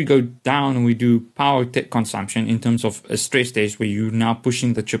 So once we go down and we do power consumption in terms of a stress test where you're now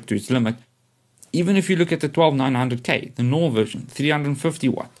pushing the chip to its limit, even if you look at the 12900K, the normal version, 350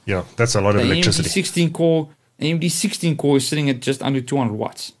 watt. Yeah, that's a lot of electricity. AMD 16 core is sitting at just under 200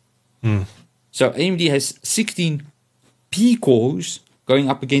 watts. So AMD has 16 P cores going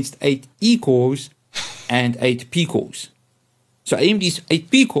up against 8 E cores and 8 P cores. So AMD's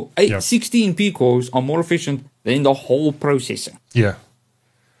 16 P cores are more efficient than the whole processor. Yeah.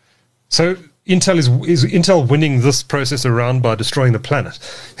 So Intel is Intel winning this processor round by destroying the planet,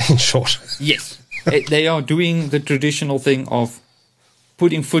 in short. Yes. They are doing the traditional thing of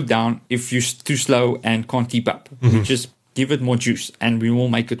putting foot down if you're too slow and can't keep up. We just give it more juice and we will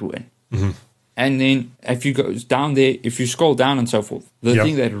make it win. And then if you go down there, if you scroll down and so forth, the Yeah.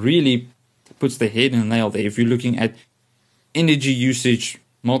 thing that really puts the head in the nail there, if you're looking at energy usage,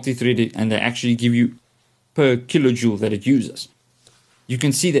 multi-threaded, and they actually give you per kilojoule that it uses, you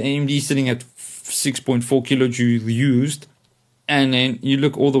can see the AMD sitting at 6.4 kilojoule used, and then you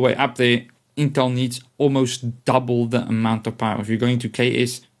look all the way up there, Intel needs almost double the amount of power. If you're going to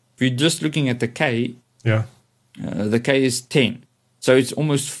KS, if you're just looking at the K, Yeah. the K is 10. So it's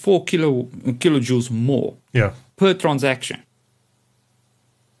almost 4 kilojoules more Yeah. per transaction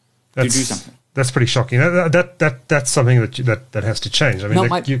to do something. That's pretty shocking. That's something that has to change. I mean, No,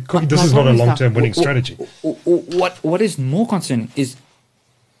 this is not a long-term winning strategy. What is more concerning is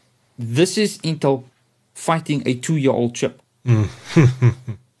this is Intel fighting a 2-year-old chip.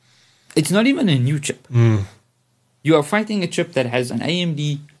 It's not even a new chip. You are fighting a chip that has an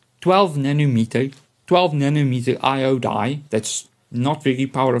AMD 12 nanometer IO die that's not very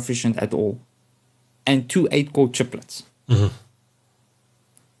power efficient at all, and 2 8-core chiplets.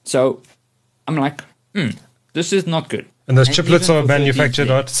 So I'm like, this is not good. And those chiplets even are for manufactured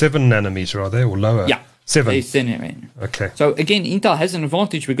 13th at 7 nanometer, are they, or lower? Yeah. 7. They send it in. Okay. So again, Intel has an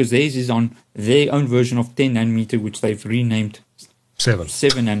advantage because theirs is on their own version of 10 nanometer, which they've renamed 7.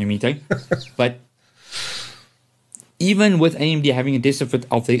 7 nanometer. But even with AMD having a deficit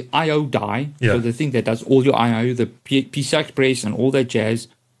of the IO die, Yeah. so the thing that does all your IO, the PCI Express and all that jazz,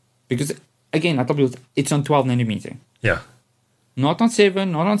 because again, I told you it's on 12 nanometer. Yeah. Not on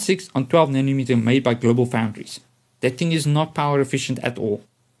 7, not on 6, on 12 nanometer made by Global Foundries. That thing is not power efficient at all.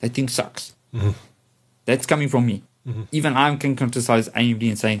 That thing sucks. That's coming from me. Even I can criticize AMD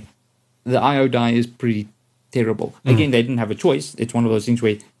and saying the IO die is pretty terrible. Again, they didn't have a choice. It's one of those things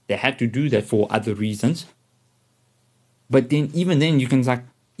where they had to do that for other reasons. But then, even then, you can like,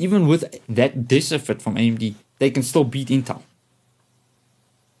 even with that deficit from AMD, they can still beat Intel.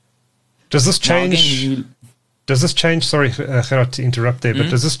 Does this Now, again, change? Does this change? Sorry, Gerard, to interrupt there, but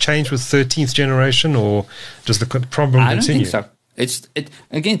does this change with 13th generation, or does the problem I don't continue? think so.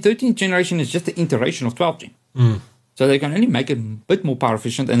 Again, 13th generation is just the iteration of 12th gen. So they can only make it a bit more power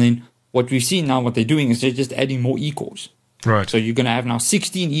efficient. And then what we see now, what they're doing is they're just adding more E-cores. Right. So you're going to have now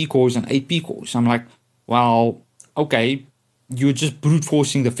 16 E-cores and 8 P-cores. I'm like, well, okay, you're just brute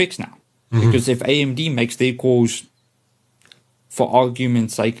forcing the fix now. Because if AMD makes their cores, for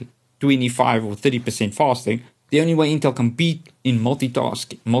argument's sake, 25 or 30% faster, the only way Intel can beat in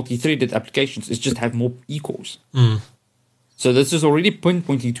multi-threaded applications is just have more E-cores. So this is already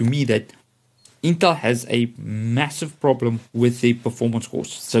pointing to me that Intel has a massive problem with the performance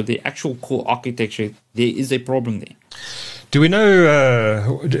cores. So the actual core architecture, there is a problem there. Do we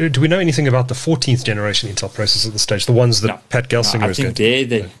know anything about the 14th generation Intel processors at this stage? The ones that No. Pat Gelsinger I is think going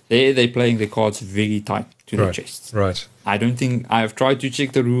to... they're playing their cards very tight to their Right. chests. Right. I don't think I've tried to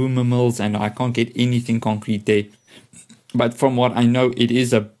check the rumor mills and I can't get anything concrete there. But from what I know, it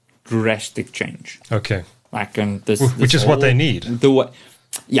is a drastic change. Okay. Like, and this Which is what they need.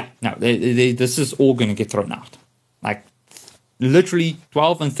 This is all going to get thrown out. Like, literally,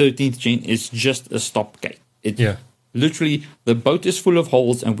 12 and 13th gen is just a stopgate. Yeah. Literally, the boat is full of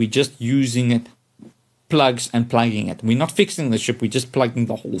holes and we're just using it, plugs and plugging it. We're not fixing the ship, we're just plugging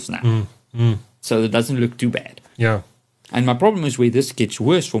the holes now. So it doesn't look too bad. Yeah. And my problem is where this gets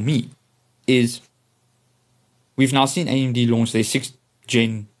worse for me is we've now seen AMD launch their 6th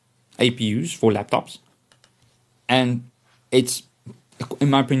gen APUs for laptops. And it's, in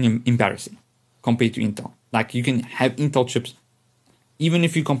my opinion, embarrassing compared to Intel. Like, you can have Intel chips, even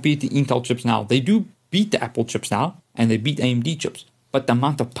if you compare the Intel chips now, they do beat the Apple chips now, and they beat AMD chips. But the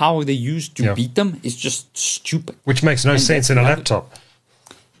amount of power they use to beat them is just stupid. Which makes no sense in a laptop.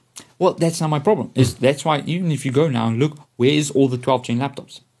 Well, that's not my problem. That's why even if you go now and look, where is all the 12th gen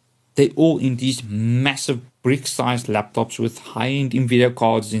laptops? They're all in these massive brick-sized laptops with high-end NVIDIA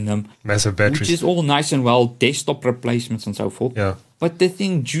cards in them. Massive batteries. Which is all nice and well, desktop replacements and so forth. Yeah. But the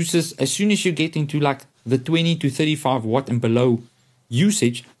thing juices, as soon as you get into like the 20 to 35 watt and below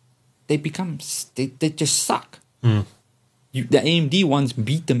usage, they just suck. The AMD ones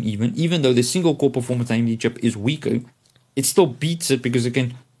beat them even though the single core performance AMD chip is weaker, it still beats it because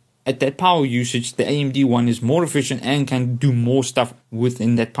again, at that power usage, the AMD one is more efficient and can do more stuff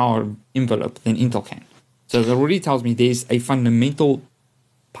within that power envelope than Intel can. So that already tells me there's a fundamental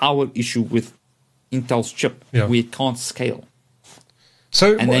power issue with Intel's chip where it can't scale.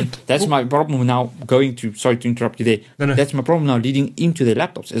 So, and then that's my problem now going to, sorry to interrupt you there. No. That's my problem now leading into the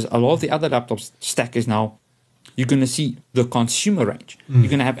laptops is a lot of the other laptops stack is now, you're going to see the consumer range. You're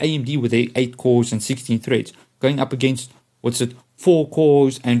going to have AMD with their 8 cores and 16 threads going up against, 4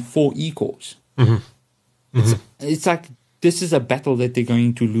 cores and 4 E-cores. It's like this is a battle that they're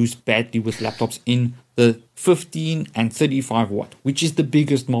going to lose badly with laptops in the 15 and 35 watt, which is the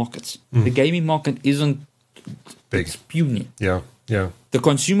biggest markets. The gaming market isn't Big. It's puny. Yeah. The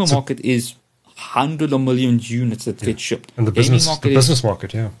consumer market is 100 or million units that get shipped. And the Gaming business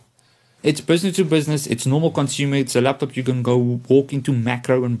market, yeah. It's business to business. It's normal consumer. It's a laptop you can go walk into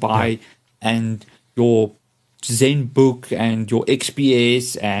Macro and buy, and your ZenBook and your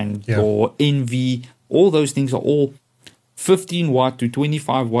XPS and your Envy. All those things are all 15 watt to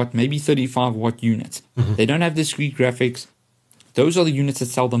 25 watt, maybe 35 watt units. They don't have discrete graphics. Those are the units that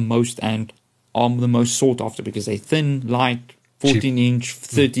sell the most and are the most sought after because they're thin, light, 14-inch,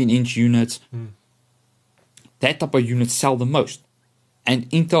 13-inch units. That type of units sell the most. And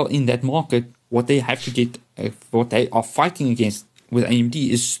Intel in that market, what they have to get, what they are fighting against with AMD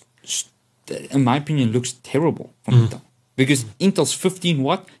is, in my opinion, looks terrible from Intel. Because Intel's 15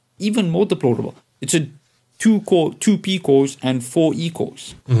 watt, even more deplorable. It's a 2 P cores and 4 E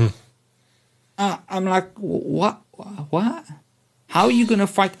cores. I'm like, what? How are you going to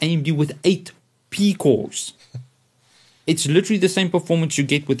fight AMD with 8 P cores? It's literally the same performance you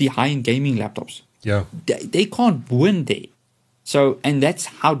get with the high-end gaming laptops. Yeah. They can't win there. So, and that's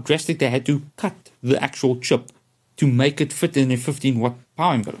how drastic they had to cut the actual chip to make it fit in a 15 watt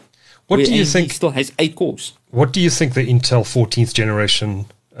power envelope. What do you AMD think still has 8 cores? What do you think the Intel 14th generation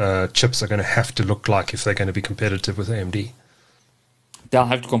chips are going to have to look like if they're going to be competitive with AMD? They'll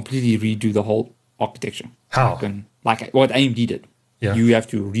have to completely redo the whole architecture. How? Like what AMD did. Yeah. You have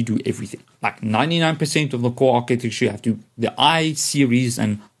to redo everything. Like 99% of the core architecture, you have to. The I series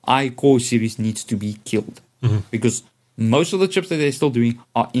and I core series needs to be killed because most of the chips that they're still doing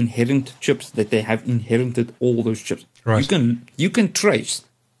are inherent chips that they have inherited all those chips. Right. You can trace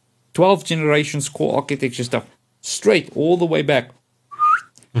 12 generations core architecture stuff straight all the way back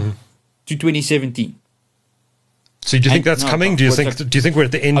to 2017. So do you think that's coming? Do you think we're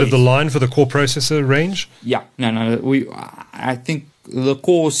at the end of the line for the core processor range? Yeah, no. I think the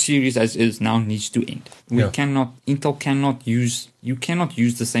core series as is now needs to end. Intel cannot use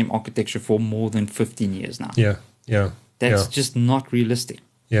the same architecture for more than 15 years now. Yeah. That's just not realistic.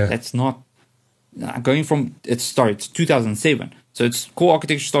 Yeah. That's not going from it's 2007. So its core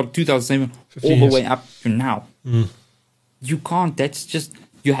architecture started 2007 all the way up to now. You can't. That's just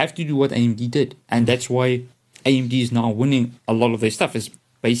you have to do what AMD did, and that's why AMD is now winning a lot of their stuff. Is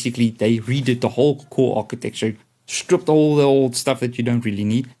basically they redid the whole core architecture, stripped all the old stuff that you don't really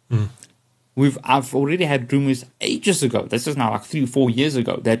need. I've already had rumors ages ago. This is now like 3 or 4 years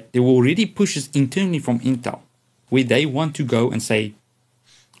ago that there were already pushes internally from Intel where they want to go and say,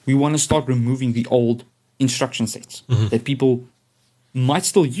 we want to start removing the old instruction sets that people might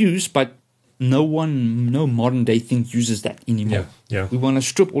still use, but no modern day thing uses that anymore. Yeah. We want to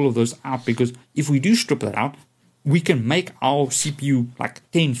strip all of those out because if we do strip that out, we can make our CPU like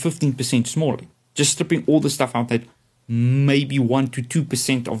 10-15% smaller. Just stripping all the stuff out that maybe 1 to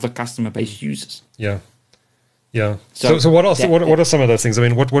 2% of the customer base uses. Yeah. So what else? What are some of those things? I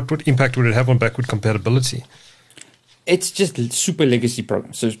mean, what impact would it have on backward compatibility? It's just super legacy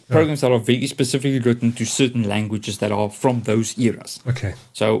programs. So programs that are very specifically written to certain languages that are from those eras. Okay.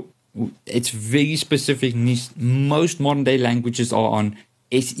 So it's very specific. Most modern day languages are on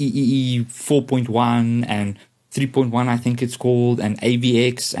SEEE 4.1 and 3.1, I think it's called, and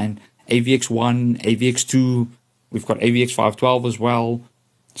AVX and AVX1, AVX2. We've got AVX 512 as well.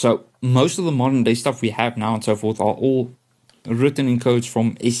 So most of the modern day stuff we have now and so forth are all written in codes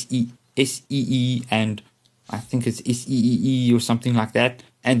from SEE and I think it's SEEE or something like that.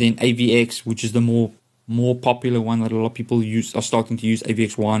 And then AVX, which is the more popular one that a lot of people are starting to use,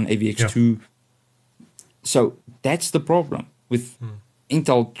 AVX1, AVX2. Yeah. So that's the problem with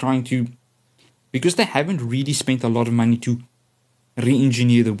Intel trying to, because they haven't really spent a lot of money to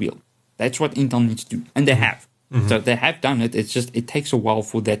re-engineer the wheel. That's what Intel needs to do. And they have. So they have done it. It's just, it takes a while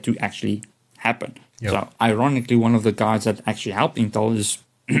for that to actually happen. Yep. So ironically, one of the guys that actually helped Intel is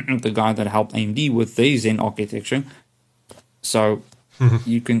the guy that helped AMD with their Zen architecture. So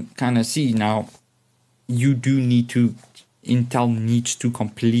you can kind of see now, Intel needs to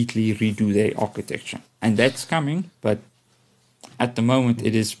completely redo their architecture. And that's coming, but at the moment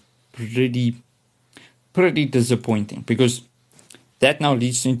it is pretty disappointing because that now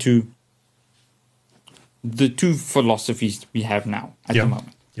leads into the two philosophies we have now at the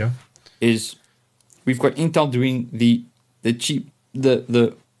moment. Yeah. Is we've got Intel doing the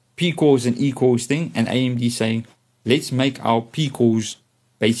P cores and E cores thing, and AMD saying, let's make our P cores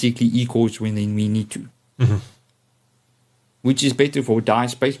basically E cores when we need to. Which is better for die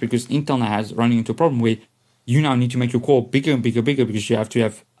space because Intel now has running into a problem where you now need to make your core bigger and bigger because you have to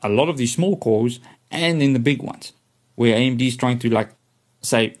have a lot of these small cores and then the big ones. where AMD is trying to like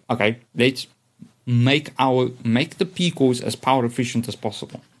say, okay, let's make the P cores as power efficient as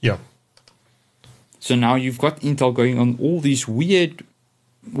possible. Yeah. So now you've got Intel going on all these weird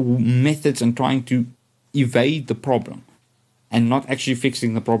methods and trying to evade the problem and not actually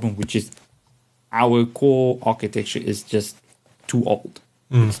fixing the problem, which is our core architecture is just too old.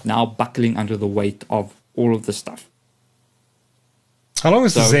 It's now buckling under the weight of all of this stuff. How long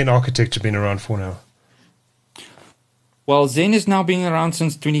has the Zen architecture been around for now? Well, Zen is now being around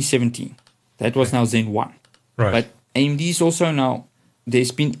since 2017. That was now Zen 1. Right. But AMD is also now,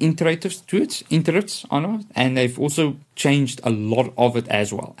 there's been iterates on it, and they've also changed a lot of it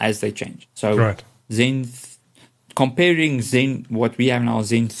as well as they change. So comparing Zen, what we have now,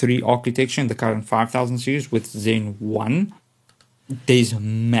 Zen 3 architecture in the current 5000 series with Zen 1, there's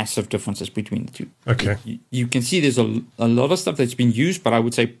massive differences between the two. Okay. You can see there's a lot of stuff that's been used, but I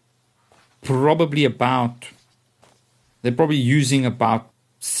would say they're probably using about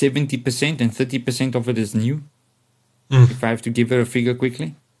 70% and 30% of it is new. If I have to give it a figure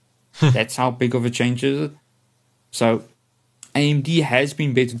quickly. That's how big of a change is it. So AMD has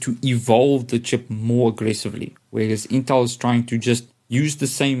been better to evolve the chip more aggressively, whereas Intel is trying to just use the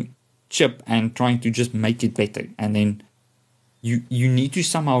same chip and trying to just make it better. And then you need to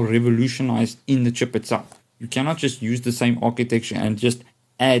somehow revolutionize in the chip itself. You cannot just use the same architecture and just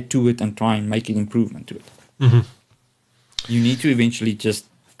add to it and try and make an improvement to it. You need to eventually just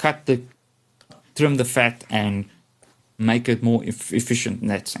trim the fat and make it more efficient in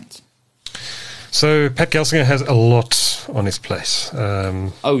that sense. So Pat Gelsinger has a lot on his plate.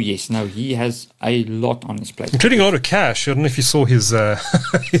 Oh yes, no, he has a lot on his plate, including a lot of cash. I don't know if you saw his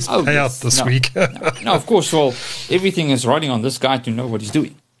payout this week. No, of course. Well, everything is riding on this guy to know what he's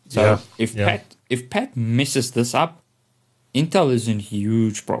doing. So if Pat messes this up, Intel is in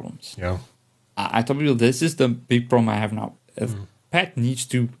huge problems. Yeah, I tell you, this is the big problem I have now. If Pat needs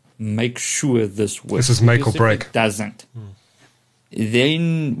to make sure this works. This is make or break. If it doesn't,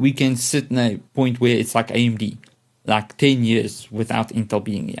 then we can sit in a point where it's like AMD, like 10 years without Intel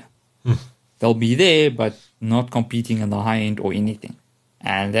being here. They'll be there, but not competing in the high end or anything.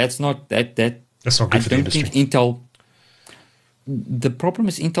 And that's not that. That's not good for the industry. I don't think Intel. The problem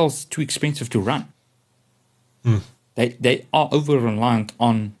is Intel's too expensive to run. They are over reliant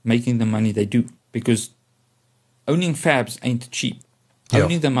on making the money they do, because owning fabs ain't cheap.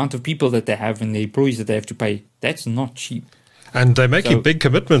 Owning the amount of people that they have and the employees that they have to pay, that's not cheap. And they're making big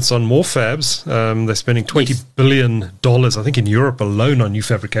commitments on more fabs. They're spending $20 billion, I think, in Europe alone on new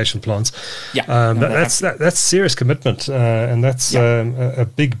fabrication plants. Yeah, that's serious commitment, and that's a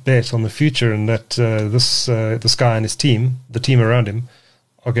big bet on the future, and that this guy and his team, the team around him,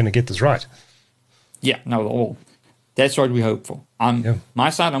 are going to get this right. Yeah, no, that's what we hope for. My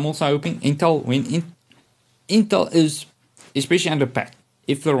side, I'm also hoping Intel, Intel is, especially under Pat,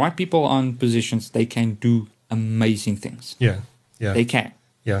 if the right people are in positions, they can do amazing things. Yeah. They can.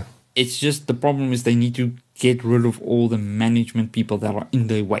 Yeah. It's just the problem is they need to get rid of all the management people that are in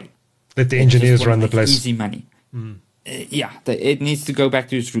their way. Let the engineers run the place. Easy money. It needs to go back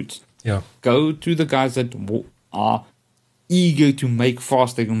to its roots. Yeah. Go to the guys that are eager to make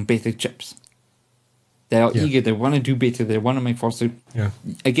faster and better chips. They are eager. They want to do better. They want to make faster. Yeah.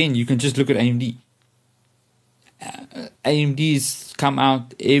 Again, you can just look at AMD. AMD's come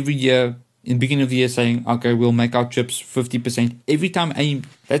out every year in the beginning of the year saying, okay, we'll make our chips 50%. Every time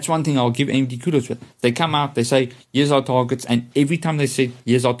that's one thing I'll give AMD kudos with. They come out, they say, here's our targets, and every time they say,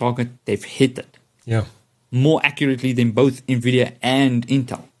 here's our target, they've hit it. Yeah. More accurately than both NVIDIA and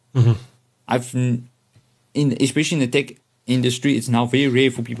Intel. Especially in the tech industry, it's now very rare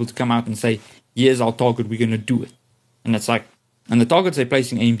for people to come out and say, here's our target, we're going to do it. And it's like, and the targets they're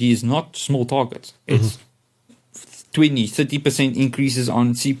placing AMD is not small targets. It's 20, 30% increases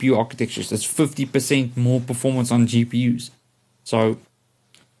on CPU architectures. It's 50% more performance on GPUs. So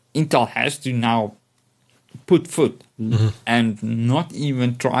Intel has to now put foot and not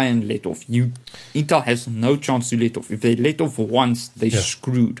even try and let off. Intel has no chance to let off. If they let off once, they're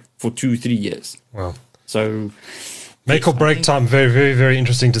screwed for 2-3 years. Wow. So make or break time. Very, very, very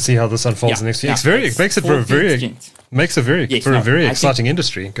interesting to see how this unfolds next year. It makes a very exciting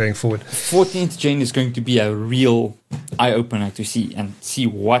industry going forward. 14th gen is going to be a real eye opener to see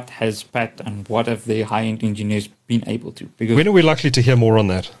what has Pat and what have the high end engineers been able to. Because when are we likely to hear more on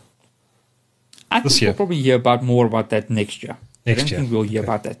that? I think we'll probably hear more about that next year. I don't think we'll hear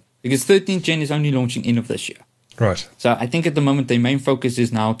about that, because 13th gen is only launching end of this year. Right. So I think at the moment their main focus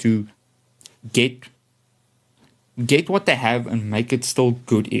is now to get what they have and make it still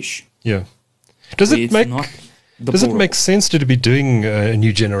good-ish. Yeah. Does it make Does it make sense to be doing a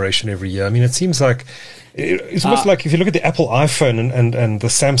new generation every year? I mean, it seems like it's almost like if you look at the Apple iPhone and the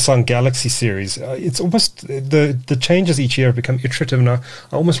Samsung Galaxy series, it's almost the changes each year have become iterative. And I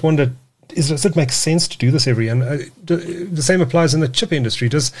almost wonder, does it make sense to do this every year? And the same applies in the chip industry.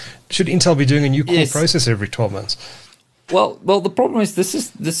 Should Intel be doing a new core processor every 12 months? Well, the problem is this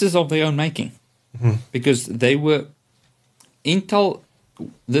is of their own making, because they were Intel.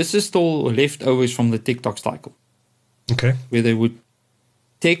 This is still leftovers from the TikTok cycle. Okay. Where they would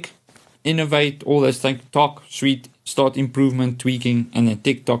innovate, all those things, talk, sweet, start improvement, tweaking, and then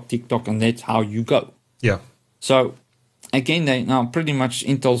TikTok, and that's how you go. Yeah. So, again, they now pretty much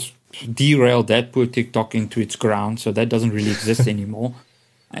Intel's derailed that, put TikTok into its ground, so that doesn't really exist anymore.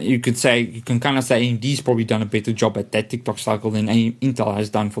 You can kind of say AMD's probably done a better job at that TikTok cycle than Intel has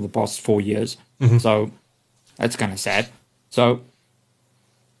done for the past 4 years. So, that's kind of sad. So,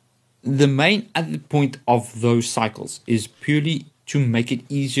 the main other point of those cycles is purely to make it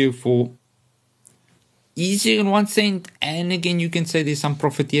easier in one sense, and again you can say there's some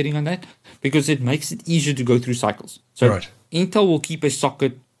profiteering on that, because it makes it easier to go through cycles. So Intel will keep a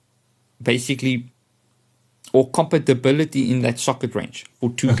socket basically, or compatibility in that socket range for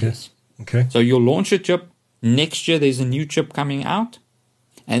 2 years. Okay. So you'll launch a chip, next year there's a new chip coming out,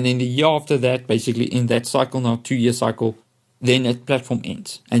 and then the year after that, basically in that cycle now, 2-year cycle, then that platform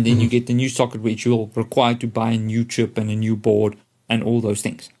ends. And then you get the new socket which you'll require to buy a new chip and a new board and all those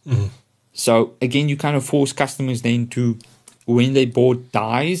things. So again, you kind of force customers then to, when their board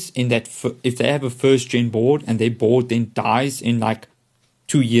dies, in that if they have a first gen board and their board then dies in like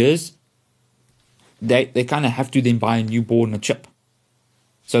 2 years, they kind of have to then buy a new board and a chip.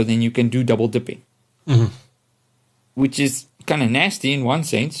 So then you can do double dipping, which is kind of nasty in one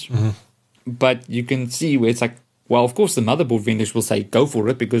sense. But you can see where it's like, well, of course, the motherboard vendors will say, go for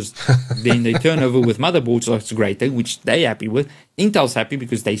it, because then they turn over with motherboards, so it's greater, which they're happy with. Intel's happy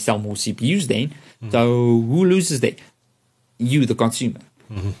because they sell more CPUs then. So who loses there? You, the consumer.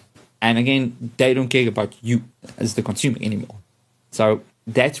 And again, they don't care about you as the consumer anymore. So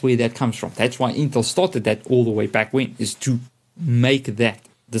that's where that comes from. That's why Intel started that all the way back when, is to make that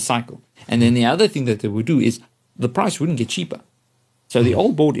the cycle. And then the other thing that they would do is the price wouldn't get cheaper. So the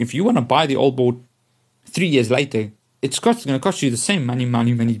old board, if you want to buy the old board 3 years later, it's going to cost you the same money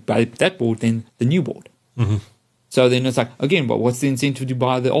buy that board than the new board. So then it's like, again, but what's the incentive to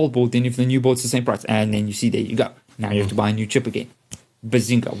buy the old board then if the new board's the same price? And then you see, there you go. Now you have to buy a new chip again.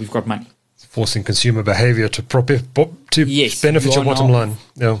 Bazinga, we've got money. Forcing consumer behavior to benefit your bottom line.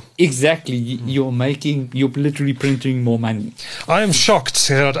 Yeah. Exactly. You're literally printing more money. I am shocked,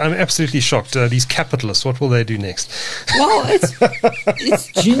 Gerard. I'm absolutely shocked. These capitalists, what will they do next? Well,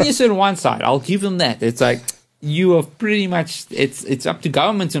 it's genius on one side. I'll give them that. It's like, you are pretty much, it's up to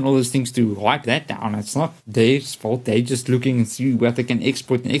governments and all those things to wipe that down. It's not their fault. They're just looking and see what they can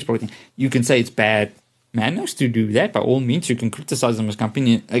export and exporting. You can say it's bad manners to do that. By all means, you can criticize them as a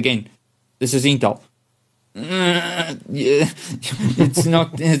company. Again, this is Intel. It's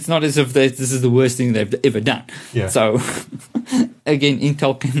not as if this is the worst thing they've ever done. Yeah. So again,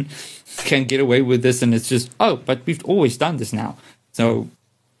 Intel can get away with this, and it's just, but we've always done this now. So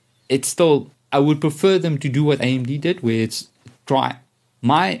it's still, I would prefer them to do what AMD did, where it's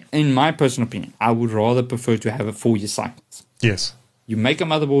in my personal opinion, I would rather prefer to have a 4-year cycles. Yes. You make a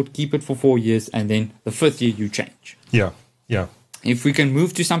motherboard, keep it for 4 years, and then the 5th year you change. Yeah. If we can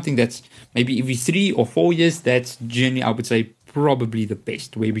move to something that's maybe every 3 or 4 years, that's generally, I would say, probably the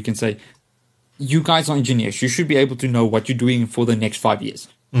best, where we can say, you guys are engineers. You should be able to know what you're doing for the next 5 years.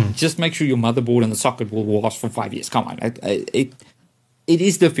 Just make sure your motherboard and the socket will last for 5 years. Come on. It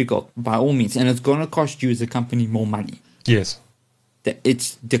is difficult, by all means, and it's going to cost you as a company more money. Yes.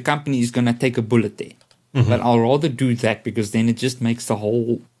 The company is going to take a bullet there. But I'll rather do that, because then it just makes the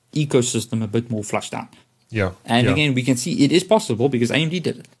whole ecosystem a bit more flushed out. Yeah. And again, we can see it is possible because AMD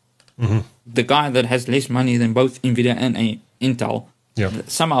did it. The guy that has less money than both NVIDIA and Intel,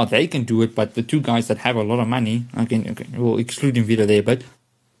 somehow they can do it, but the two guys that have a lot of money, again, we'll exclude NVIDIA there, but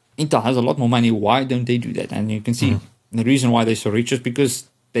Intel has a lot more money. Why don't they do that? And you can see the reason why they're so rich is because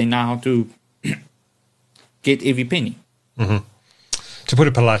they know how to get every penny. To put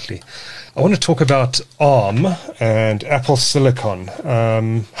it politely, I want to talk about ARM and Apple Silicon.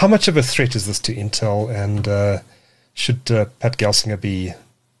 How much of a threat is this to Intel, and should Pat Gelsinger be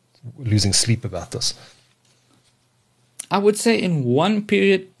losing sleep about this? I would say in one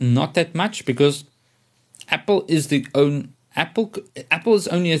period, not that much, because Apple is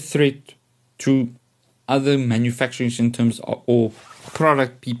only a threat to other manufacturers in terms of, or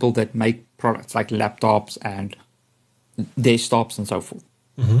product people that make products like laptops and desktops and so forth.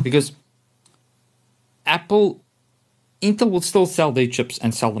 Because Apple Intel will still sell their chips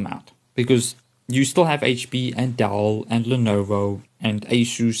and sell them out because you still have HP and Dell and Lenovo and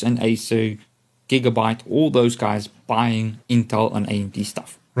Asus and Acer, Gigabyte, all those guys buying Intel and AMD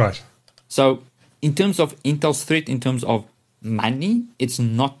stuff. Right. So in terms of Intel's threat, in terms of money, it's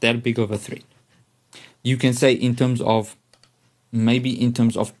not that big of a threat. You can say in terms of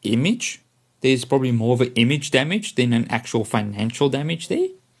image, there's probably more of an image damage than an actual financial damage there.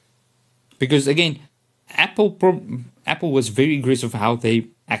 Because again, Apple was very aggressive how they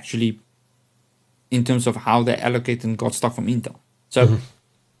actually, in terms of how they allocate and got stuff from Intel. So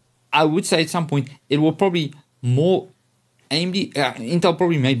I would say at some point it will probably more Intel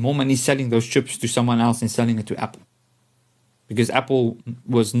probably made more money selling those chips to someone else than selling it to Apple. Because Apple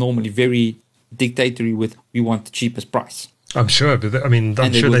was normally very dictatorial with, we want the cheapest price. I'm sure, but I'm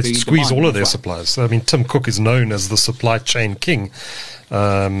sure they squeeze all of their suppliers. I mean, Tim Cook is known as the supply chain king.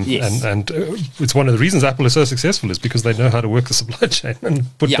 Yes. And it's one of the reasons Apple is so successful is because they know how to work the supply chain and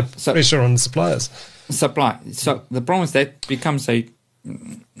put pressure on the suppliers. So the problem is that becomes a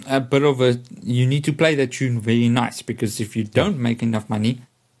bit of a, you need to play that tune very nice, because if you don't make enough money,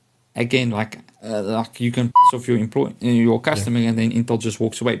 again, like you can piss off your customer, and then Intel just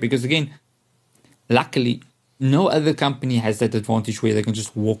walks away. Because again, luckily, no other company has that advantage where they can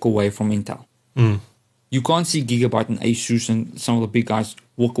just walk away from Intel. You can't see Gigabyte and Asus and some of the big guys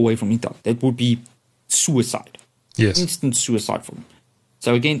walk away from Intel. That would be suicide. Yes. Instant suicide for them.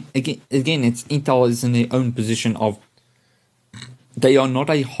 So again, it's Intel is in their own position of, they are not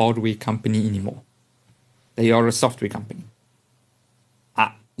a hardware company anymore. They are a software company.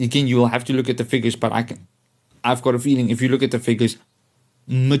 Again, you will have to look at the figures, but I've got a feeling if you look at the figures,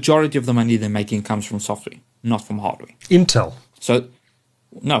 majority of the money they're making comes from software, not from hardware. Intel. So,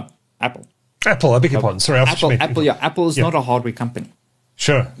 no, Apple. Apple, I beg your pardon. Sorry, Apple is not a hardware company.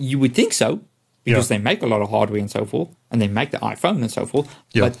 Sure. You would think so, because they make a lot of hardware and so forth, and they make the iPhone and so forth,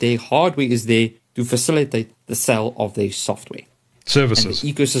 but their hardware is there to facilitate the sale of their software. Services.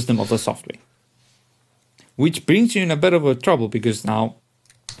 And the ecosystem of the software. Which brings you in a bit of a trouble, because now,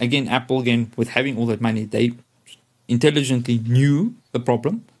 again, Apple, with having all that money, they intelligently knew the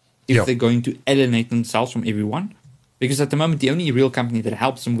problem if they're going to alienate themselves from everyone. Because at the moment, the only real company that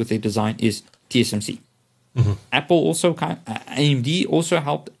helps them with their design is TSMC. Apple also, AMD also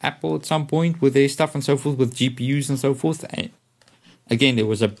helped Apple at some point with their stuff and so forth, with GPUs and so forth. And again, there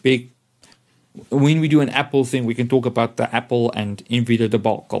was a big, when we do an Apple thing, we can talk about the Apple and NVIDIA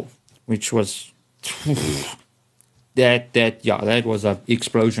debacle, which was, that was an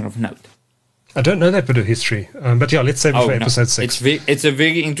explosion of note. I don't know that bit of history, but let's save it for episode 6. It's a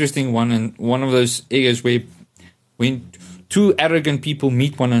very interesting one, and one of those areas where when two arrogant people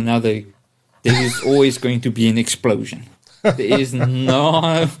meet one another, there is always going to be an explosion. There is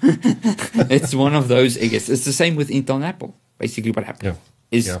no... It's one of those areas. It's the same with Intel and Apple. Basically what happened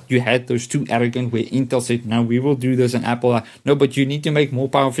you had those two arrogant where Intel said, no, we will do this, and Apple, no, but you need to make more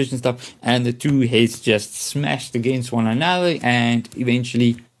power efficient stuff, and the two heads just smashed against one another, and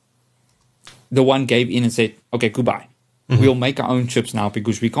eventually the one gave in and said, okay, goodbye. We'll make our own chips now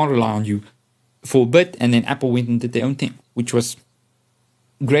because we can't rely on you for a bit. And then Apple went and did their own thing, which was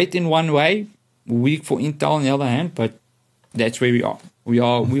great in one way, weak for Intel on the other hand, but that's where we are. We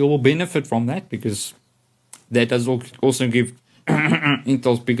will benefit from that, because that does also give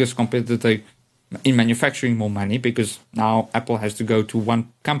Intel's biggest competitor in manufacturing more money, because now Apple has to go to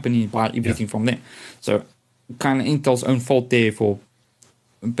one company and buy everything from them. So kind of Intel's own fault there for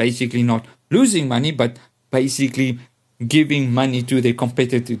basically not losing money, but basically giving money to their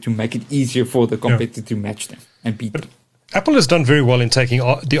competitor to make it easier for the competitor to match them and beat them. Apple has done very well in taking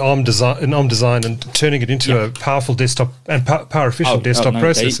the ARM design and turning it into a powerful desktop and power efficient desktop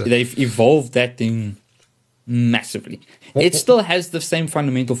processor. They've evolved that thing massively. It still has the same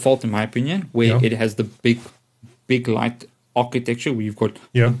fundamental fault, in my opinion, where it has the big light architecture where you've got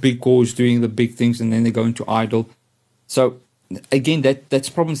the big cores doing the big things and then they go into idle. So again, that's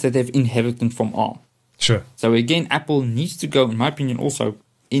problems that they've inherited from ARM. Sure. So again, Apple needs to go, in my opinion, also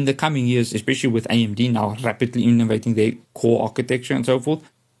in the coming years, especially with AMD now rapidly innovating their core architecture and so forth.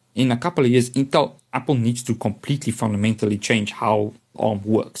 In a couple of years, Apple needs to completely fundamentally change how ARM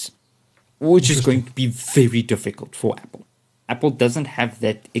works, which is going to be very difficult for Apple. Apple doesn't have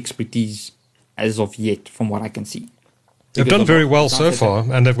that expertise as of yet, from what I can see. They've done very well so far,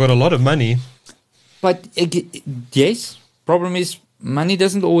 and they've got a lot of money. But yes, problem is money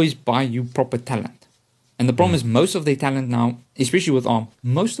doesn't always buy you proper talent. And the problem is most of their talent now, especially with ARM,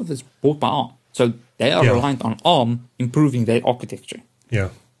 most of it's bought by ARM. So they are reliant on ARM improving their architecture.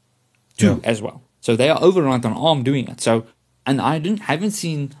 As well. So they are over-reliant on ARM doing it. So And haven't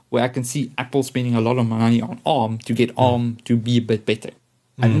seen where I can see Apple spending a lot of money on ARM to get ARM to be a bit better.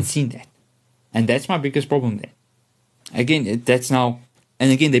 I haven't seen that. And that's my biggest problem there. Again, that's now,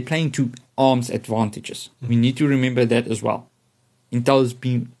 and again, they're playing to ARM's advantages. We need to remember that as well.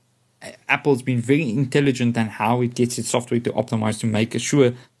 Apple's been very intelligent in how it gets its software to optimize to make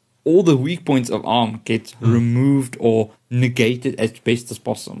sure all the weak points of ARM get removed or negated as best as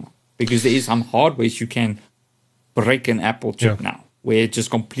possible. Because there is some hard ways you can break an Apple chip now, where it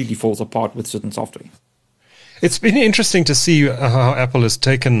just completely falls apart with certain software. It's been interesting to see how Apple has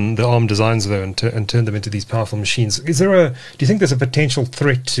taken the ARM designs, though, and turned them into these powerful machines. Do you think there's a potential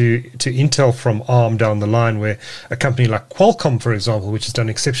threat to Intel from ARM down the line, where a company like Qualcomm, for example, which has done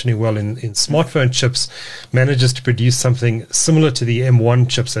exceptionally well in smartphone chips, manages to produce something similar to the M1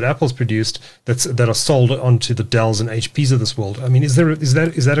 chips that Apple's produced that are sold onto the Dells and HPs of this world? I mean, is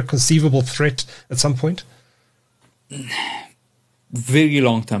that a conceivable threat at some point? Very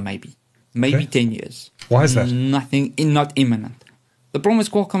long term, maybe 10 years. Why is that? Not imminent. The problem is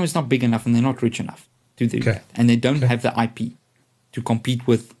Qualcomm is not big enough and they're not rich enough to do that, and they don't have the IP to compete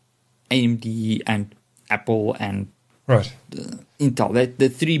with AMD and Apple and Intel. The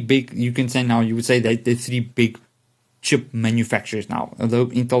three big, you can say now, you would say that the three big chip manufacturers now. Although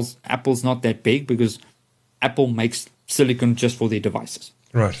Apple's not that big because Apple makes silicon just for their devices.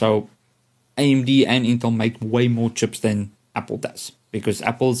 Right. So AMD and Intel make way more chips than Apple does, because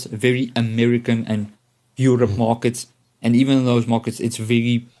Apple's very American and Europe markets, and even in those markets, it's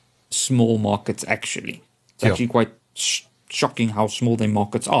very small markets actually. It's actually quite shocking how small their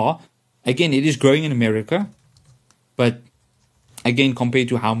markets are. Again, it is growing in America, but again, compared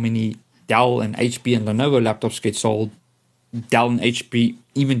to how many Dell and HP and Lenovo laptops get sold, Dell and HP,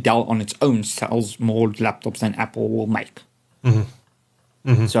 even Dell on its own, sells more laptops than Apple will make.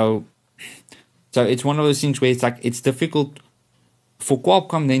 So it's one of those things where it's like, it's difficult for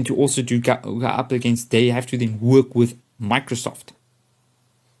Qualcomm then to also go up against, they have to then work with Microsoft.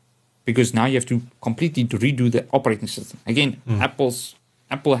 Because now you have to completely redo the operating system. Again, Apple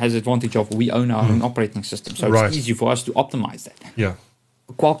has advantage of, we own our own operating system. So it's easy for us to optimize that. Yeah.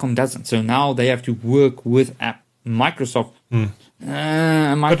 But Qualcomm doesn't. So now they have to work with Microsoft. But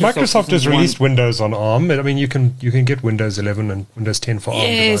Microsoft has released Windows on ARM. I mean, you can get Windows 11 and Windows 10 for ARM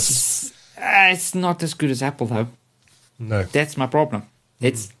devices. It's not as good as Apple, though. No. That's my problem.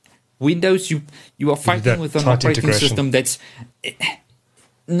 It's Windows, you are fighting with an operating system that's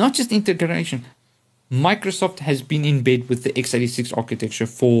not just integration. Microsoft has been in bed with the x86 architecture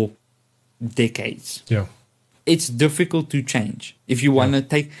for decades. Yeah. It's difficult to change. If you want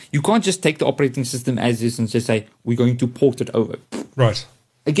to you can't just take the operating system as is and just say, we're going to port it over. Right.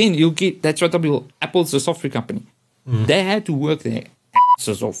 Again, that's what Apple's a software company. They had to work their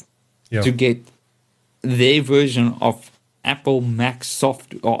asses off to get their version of Apple Mac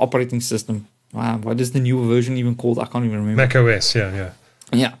or operating system. What is the newer version even called? I can't even remember. Mac OS, yeah.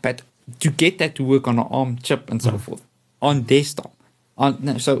 Yeah, but to get that to work on an ARM chip and so forth, on desktop.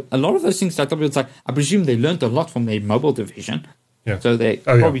 So a lot of those things, it's like, I presume they learned a lot from their mobile division. Yeah. So they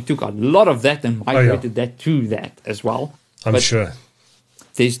probably took a lot of that and migrated that to that as well. I'm sure.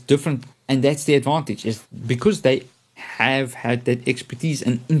 There's different, and that's the advantage, is because they have had that expertise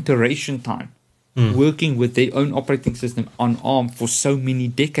and iteration time working with their own operating system on ARM for so many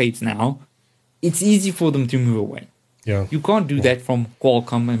decades now, it's easy for them to move away. Yeah. You can't do that from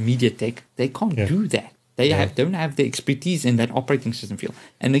Qualcomm and MediaTek. They can't do that. They don't have the expertise in that operating system field.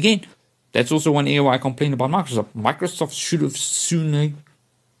 And again, that's also one area where I complain about Microsoft. Microsoft should have sooner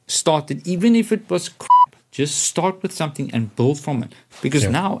started, even if it was crap, just start with something and build from it. Because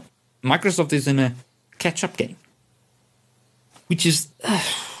now Microsoft is in a catch-up game, which is...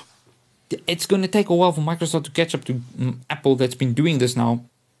 it's going to take a while for Microsoft to catch up to Apple that's been doing this now.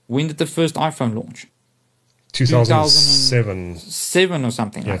 When did the first iPhone launch? 2007. 7 or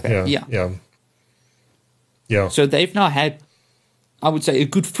something like that. Yeah. So they've now had, I would say, a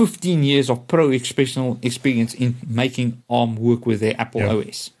good 15 years of professional experience in making ARM work with their Apple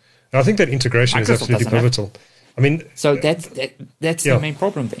OS. And I think that integration is absolutely pivotal. I mean, so that's the main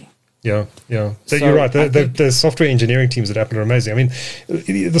problem there. Yeah. So you're right. The software engineering teams at Apple are amazing. I mean,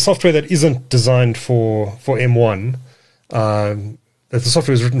 the software that isn't designed for M1, the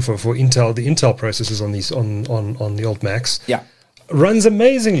software is written for Intel. The Intel processors on these on the old Macs, runs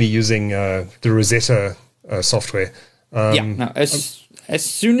amazingly using the Rosetta software. As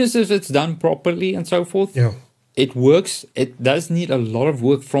soon as it's done properly and so forth, it works. It does need a lot of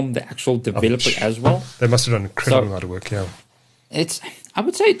work from the actual developer as well. They must have done an incredible amount of work. Yeah, I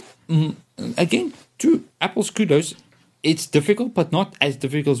would say, again, to Apple's kudos, it's difficult, but not as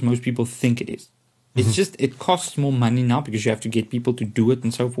difficult as most people think it is. It's just, it costs more money now because you have to get people to do it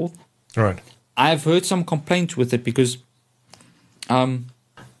and so forth. Right. I've heard some complaints with it because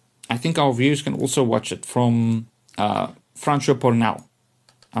I think our viewers can also watch it from Francois Pornell.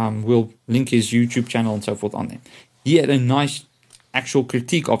 We'll link his YouTube channel and so forth on there. He had a nice actual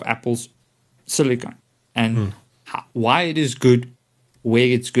critique of Apple's silicon and why it is good, where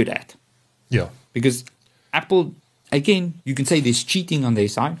it's good at. Yeah. Because Apple, again, you can say there's cheating on their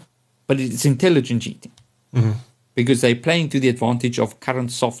side, but it's intelligent cheating. Because they're playing to the advantage of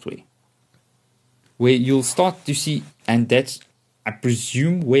current software. Where you'll start to see, and that's, I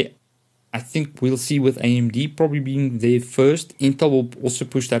presume, where I think we'll see with AMD probably being there first. Intel will also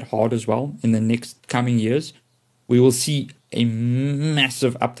push that hard as well in the next coming years. We will see a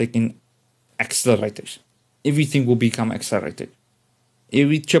massive uptick in accelerators. Everything will become accelerated.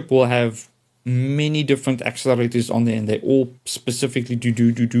 Every chip will have many different accelerators on there, and they all specifically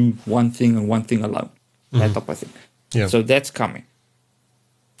do one thing and one thing alone. That type of thing. Yeah. So that's coming.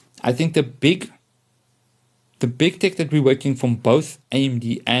 I think the big tech that we're working from both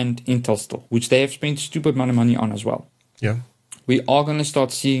AMD and Intel still, which they have spent stupid amount of money on as well. Yeah. We are going to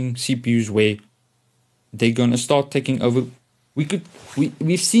start seeing CPUs where they're going to start taking over.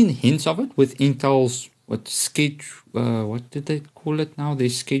 We've seen hints of it with Intel's what did they call it now? Their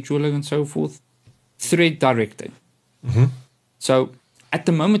scheduling and so forth. Thread directing. So at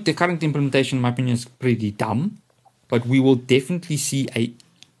the moment, the current implementation, in my opinion, is pretty dumb. But we will definitely see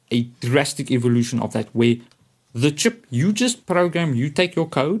a drastic evolution of that where the chip, you just program, you take your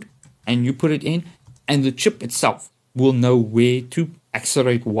code and you put it in, and the chip itself will know where to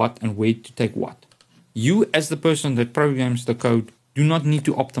accelerate what and where to take what. You, as the person that programs the code, do not need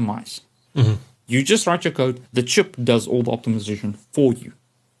to optimize. You just write your code, the chip does all the optimization for you.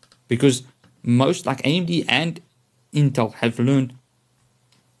 Because most, like AMD and Intel, have learned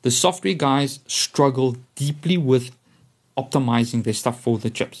the software guys struggle deeply with optimizing their stuff for the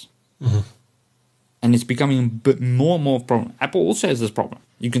chips. And it's becoming a bit more and more of a problem. Apple also has this problem.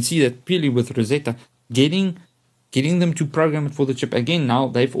 You can see that purely with Rosetta, getting them to program it for the chip. Again, now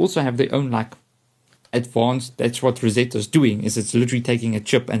they've also have their own like advanced, that's what Rosetta's doing, is it's literally taking a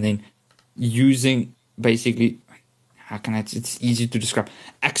chip and then using basically, it's easy to describe,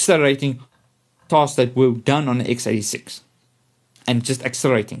 accelerating tasks that were done on the x86 and just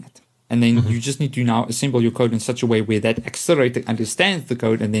accelerating it. And then you just need to now assemble your code in such a way where that accelerator understands the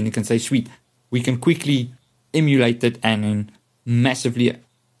code, and then you can say, sweet, we can quickly emulate it and then massively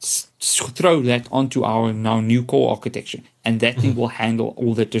throw that onto our now new core architecture. And that thing will handle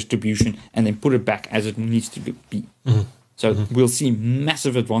all the distribution and then put it back as it needs to be. So we'll see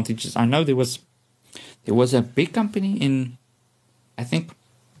massive advantages. I know there was a big company in, I think,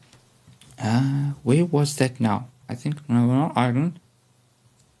 where was that now? I think, no, not Ireland.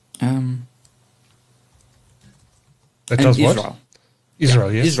 That does what? Israel.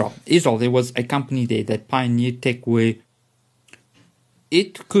 Israel, yes. Israel. There was a company there that pioneered tech where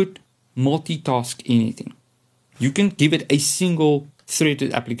it could multitask anything. You can give it a single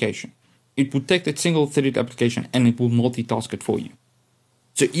threaded application. It would take that single threaded application and it will multitask it for you.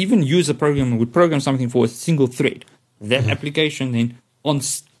 So even you as a programmer would program something for a single thread. That application then on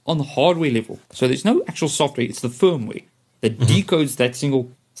the hardware level. So there's no actual software. It's the firmware that decodes that single,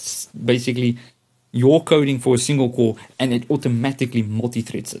 basically your coding for a single core, and it automatically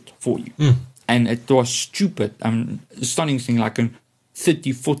multi-threads it for you. And it was stupid. Stunning thing like a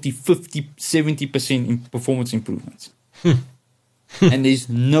 30, 40, 50, 70% in performance improvements. And there's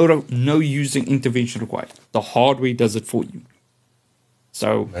no user intervention required. The hardware does it for you.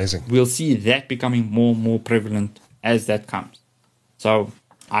 So amazing. We'll see that becoming more and more prevalent as that comes. So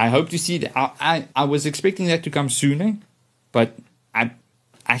I hope to see that. I was expecting that to come sooner, but I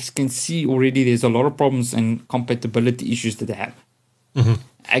can see already there's a lot of problems and compatibility issues that they have.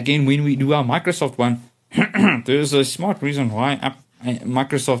 Again, when we do our Microsoft one, there's a smart reason why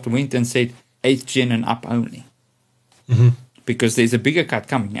Microsoft went and said 8th gen and up only. Because there's a bigger cut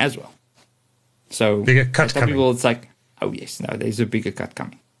coming as well. So bigger cut coming. People, it's like, oh yes, no, there's a bigger cut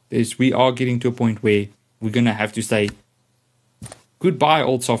coming. We are getting to a point where we're going to have to say, goodbye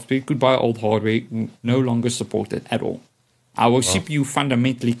old software, goodbye old hardware, no longer supported at all. Our CPU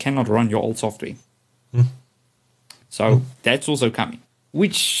fundamentally cannot run your old software. So that's also coming,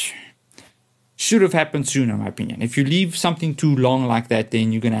 which should have happened sooner, in my opinion. If you leave something too long like that,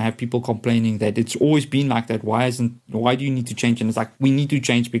 then you're going to have people complaining that it's always been like that. Why do you need to change? And it's like, we need to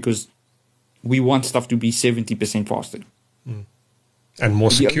change because we want stuff to be 70% faster. And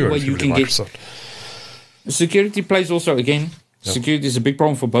more secure if you can Microsoft. Security plays also, again, security is a big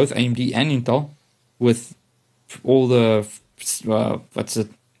problem for both AMD and Intel with all the,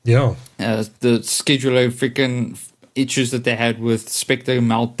 Yeah. The scheduler freaking issues that they had with Spectre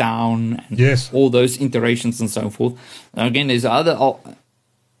Meltdown and Yes. all those iterations and so forth. Now, again, there's other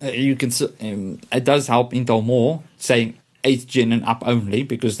you can it does help Intel more saying 8th gen and up only,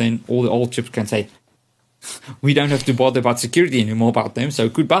 because then all the old chips can say we don't have to bother about security anymore about them, so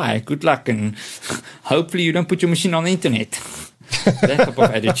goodbye, good luck, and hopefully you don't put your machine on the internet. That type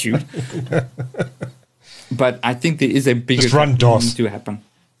of attitude. But I think there is a bigger Just run DOS to happen.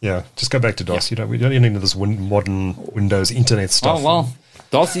 Yeah, just go back to DOS. We don't need this modern Windows internet stuff. Oh, well,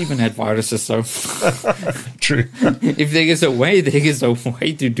 DOS even had viruses, so True. if there is a way, there is a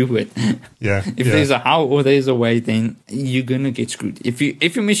way to do it. Yeah. If there's a how or there's a way, then you're gonna get screwed.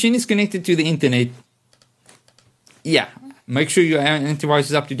 If your machine is connected to the internet, yeah, make sure your antivirus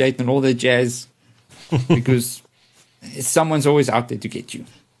is up to date and all that jazz, because someone's always out there to get you.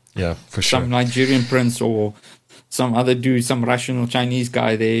 Yeah, for sure. Some Nigerian prince or some other dude, some Russian or Chinese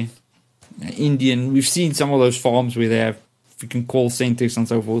guy there, Indian. We've seen some of those farms where they have freaking call centers and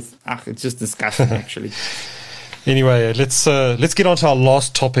so forth. It's just disgusting, actually. Anyway, let's get on to our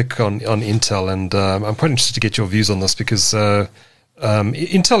last topic on Intel, and I'm quite interested to get your views on this, because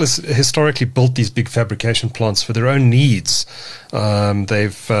Intel has historically built these big fabrication plants for their own needs.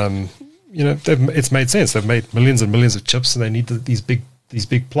 It's made sense. They've made millions and millions of chips, and they need these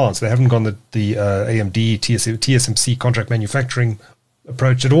big plants. They haven't gone the AMD, TSMC contract manufacturing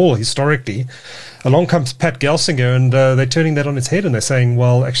approach at all historically. Along comes Pat Gelsinger, and they're turning that on its head, and they're saying,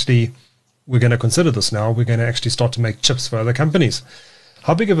 well, actually, we're going to consider this now. We're going to actually start to make chips for other companies.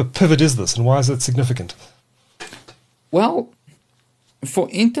 How big of a pivot is this, and why is it significant? Well, for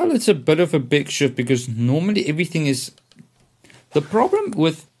Intel, it's a bit of a big shift, because normally everything is... The problem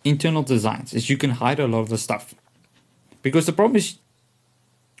with internal designs is you can hide a lot of the stuff. Because the problem is,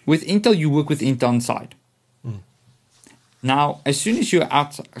 with Intel, you work with Intel inside. Now, as soon as you're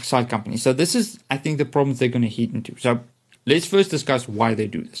outside company, so this is, I think, the problems they're going to hit into. So let's first discuss why they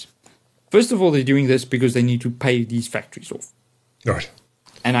do this. First of all, they're doing this because they need to pay these factories off. Right.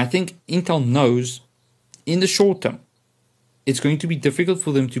 And I think Intel knows, in the short term, it's going to be difficult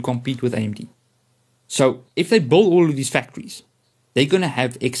for them to compete with AMD. So if they build all of these factories, they're going to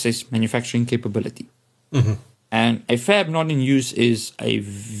have excess manufacturing capability. Mm-hmm. And a fab not in use is a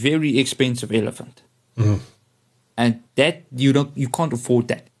very expensive elephant. Mm-hmm. And that you can't afford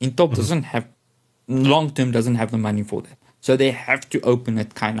that. Intel doesn't have, long term doesn't have the money for that. So they have to open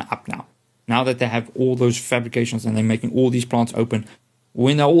it kind of up now. Now that they have all those fabrications and they're making all these plants open,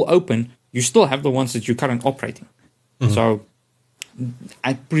 when they're all open, you still have the ones that you're currently operating. Mm-hmm. So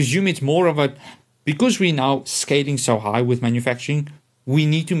I presume it's more of a, because we're now scaling so high with manufacturing, we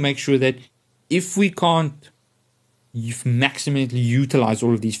need to make sure that if we can't maximally utilize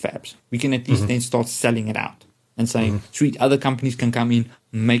all of these fabs, we can at least then start selling it out and saying, sweet, other companies can come in,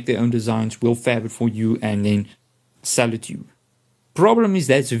 make their own designs, we'll fab it for you, and then sell it to you. Problem is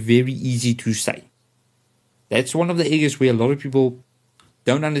that's very easy to say. That's one of the areas where a lot of people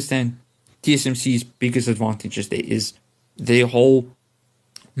don't understand TSMC's biggest advantages. There is their whole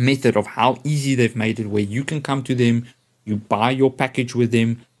method of how easy they've made it, where you can come to them, you buy your package with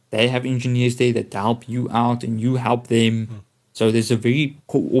them, they have engineers there that help you out and you help them. So there's a very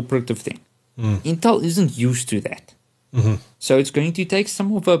cooperative thing. Intel isn't used to that. So it's going to take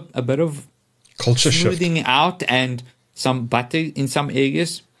some of a bit of culture smoothing shift out and some butter in some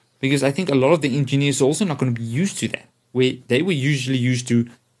areas, because I think a lot of the engineers are also not going to be used to that, where they were usually used to,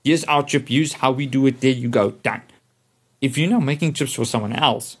 here's our chip, here's how we do it, there you go, done. If you're now making chips for someone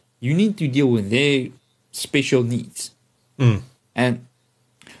else, you need to deal with their special needs. And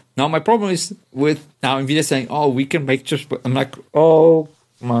now my problem is with now NVIDIA saying, oh, we can make chips, but I'm like, oh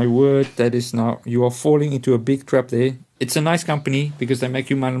my word, that is now, you are falling into a big trap there. It's a nice company because they make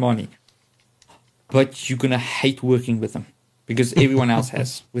you money, but you're going to hate working with them because everyone else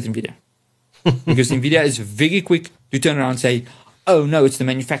has with NVIDIA. Because NVIDIA is very quick to turn around and say, oh no, it's the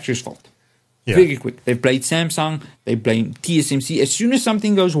manufacturer's fault. Yeah. Very quick. They blame Samsung, they blame TSMC. As soon as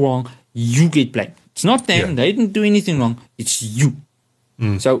something goes wrong, you get blamed. It's not them, yeah. They didn't do anything wrong, it's you.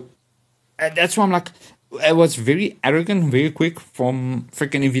 So that's why I'm like, it was very arrogant, very quick from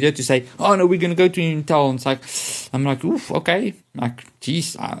freaking NVIDIA to say, oh no, we're going to go to Intel. And it's like, I'm like, oof, okay. Like,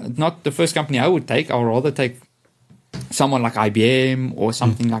 geez, not the first company I would take. I would rather take someone like IBM or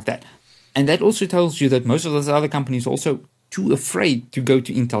something like that. And that also tells you that most of those other companies are also too afraid to go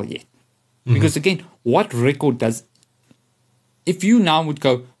to Intel yet. Because again, what record does, if you now would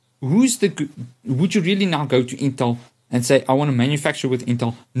go, would you really now go to Intel and say, I want to manufacture with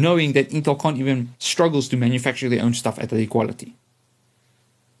Intel, knowing that Intel can't even struggles to manufacture their own stuff at the quality?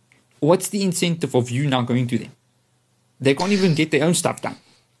 What's the incentive of you now going to them? They can't even get their own stuff done.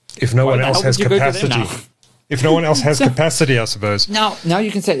 If no Why one the else hell has would you go to them capacity. now? If no one else has capacity, I suppose. Now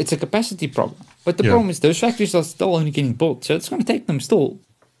you can say it's a capacity problem. But the problem is those factories are still only getting built. So it's going to take them still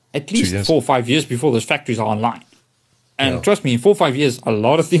at least 4 or 5 years before those factories are online. And trust me, in 4 or 5 years, a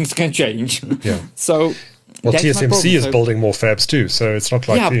lot of things can change. Yeah. So, well, TSMC is building more fabs too, so it's not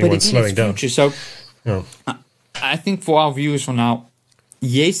like anyone's slowing down. So, I think for our viewers for now,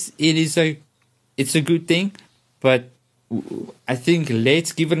 yes, it's a good thing, but I think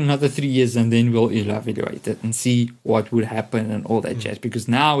let's give it another 3 years and then we'll evaluate it and see what would happen and all that jazz. Because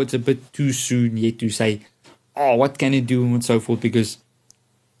now it's a bit too soon yet to say, oh, what can it do and so forth. Because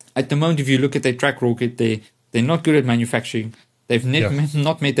at the moment, if you look at their track record, they're not good at manufacturing. They've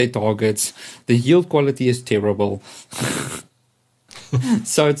not met their targets. The yield quality is terrible.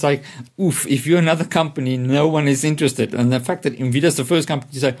 So it's like, oof, if you're another company, no one is interested. And the fact that NVIDIA's the first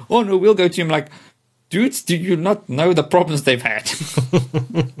company to say, oh, no, we'll go to him, like, dudes, do you not know the problems they've had?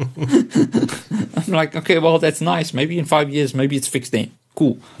 I'm like, okay, well, that's nice. Maybe in 5 years, maybe it's fixed then.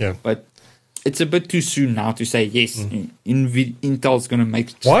 Cool. Yeah. But it's a bit too soon now to say, yes, Intel's going to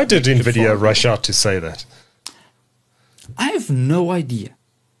make... Why did NVIDIA rush out to say that? I have no idea.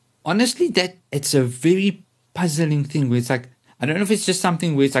 Honestly, that it's a very puzzling thing where it's like, I don't know if it's just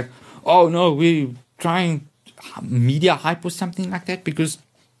something where it's like, oh no, we're trying media hype or something like that, because...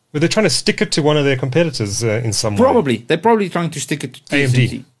 Well, they're trying to stick it to one of their competitors in some way. They're probably trying to stick it to TSMC.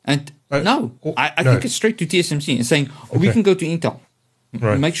 AMD. And I think it's straight to TSMC and saying, we can go to Intel.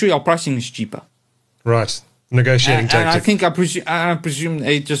 Right. Make sure our pricing is cheaper. Right. Negotiating tactic. And I presume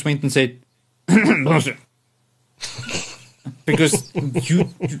they just went and said, because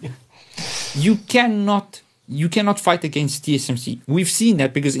you cannot fight against TSMC. We've seen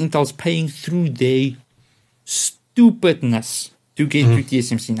that because Intel's paying through their stupidness to get to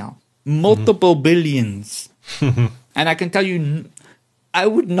TSMC now. Multiple billions. And I can tell you, I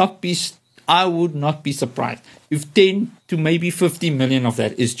would not be surprised if 10 to maybe 50 million of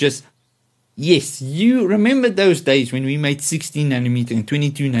that is just, yes, you remember those days when we made 16 nanometer and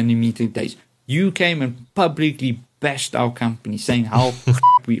 22 nanometer days. You came and publicly bashed our company saying how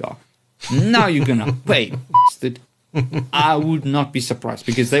we are. Now you're going to pay. I would not be surprised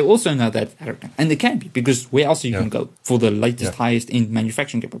because they also know that arrogant. And they can be, because where else are you going to go for the latest, highest end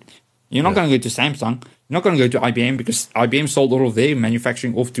manufacturing capability? You're not going to go to Samsung. You're not going to go to IBM because IBM sold all of their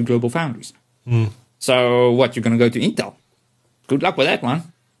manufacturing off to Global Foundries. So what? You're going to go to Intel? Good luck with that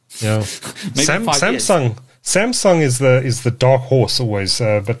one. Yeah. Samsung is the dark horse always,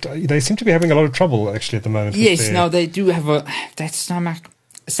 but they seem to be having a lot of trouble actually at the moment. Yes, no, they do have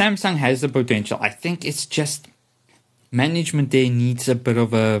Samsung has the potential. I think it's just management there needs a bit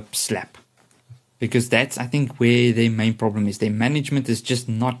of a slap, because that's, I think, where their main problem is. Their management is just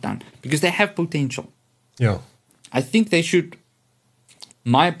not done, because they have potential. Yeah, I think they should.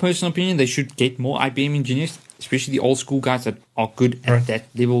 My personal opinion, they should get more IBM engineers, especially the old school guys that are good at that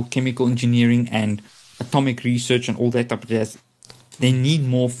level, chemical engineering and atomic research and all that type of jazz. They need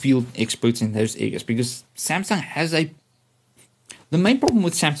more field experts in those areas, because Samsung has the main problem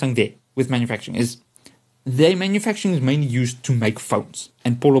with Samsung there with manufacturing is their manufacturing is mainly used to make phones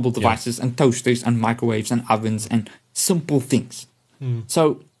and portable devices and toasters and microwaves and ovens and simple things.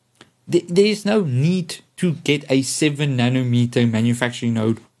 So there is no need to get a 7 nanometer manufacturing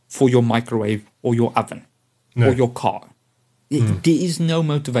node for your microwave or your oven or your car. There is no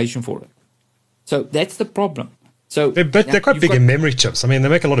motivation for it. So that's the problem. So they're quite big in memory chips. I mean, they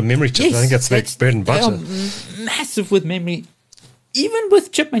make a lot of memory chips. Yes, I think that's their bread and butter. They are massive with memory. Even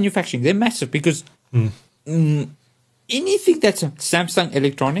with chip manufacturing, they're massive because anything that's Samsung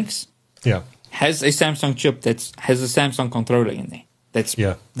Electronics has a Samsung chip that has a Samsung controller in there that's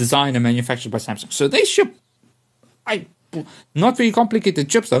designed and manufactured by Samsung. So they ship, not very complicated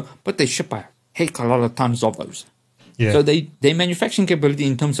chips though, but they ship a heck a lot of tons of those. Yeah. So their manufacturing capability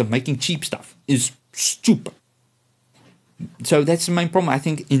in terms of making cheap stuff is stupid. So that's the main problem. I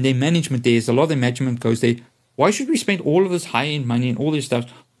think in their management, there's a lot of their management goes there. Why should we spend all of this high-end money and all this stuff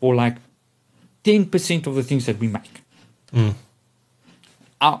for like 10% of the things that we make?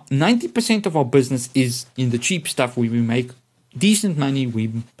 90% of our business is in the cheap stuff where we make decent money,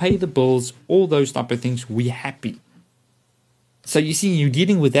 we pay the bills, all those type of things, we're happy. So you see, you're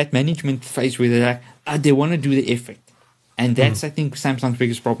dealing with that management phase where they're like, they want to do the effort. And that's, I think, Samsung's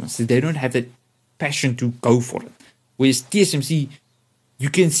biggest problem. So they don't have that passion to go for it. Whereas TSMC, you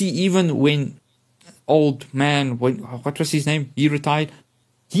can see even when old man, what was his name? He retired.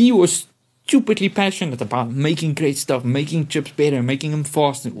 He was stupidly passionate about making great stuff, making chips better, making them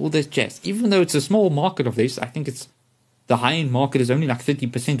fast, and all that jazz. Even though it's a small market of this, I think it's the high-end market is only like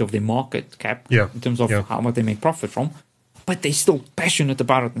 30% of their market cap in terms of how much they make profit from. but they're still passionate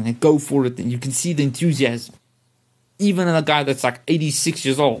about it and they go for it, and you can see the enthusiasm. Even in a guy that's like 86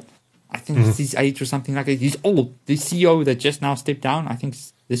 years old, I think it's his age or something like that. He's old. The CEO that just now stepped down, I think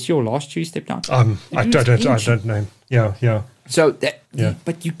this year or last year he stepped down. I don't know. Yeah. So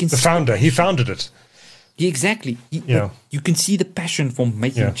but you can the founder. He founded it. Yeah, exactly. But you can see the passion for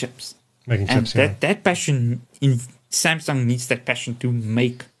making chips. That passion in Samsung needs that passion to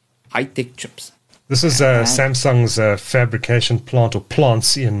make high-tech chips. This is Samsung's fabrication plant or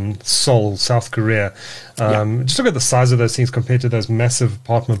plants in Seoul, South Korea. Just look at the size of those things compared to those massive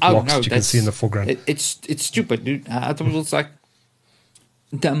apartment blocks that you can see in the foreground. It's stupid, dude. I thought it was like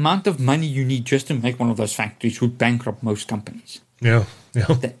the amount of money you need just to make one of those factories would bankrupt most companies. Yeah.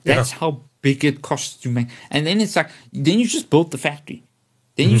 That's how big it costs to make. And then it's like, then you just build the factory.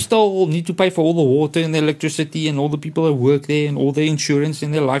 Then you still need to pay for all the water and the electricity and all the people that work there and all their insurance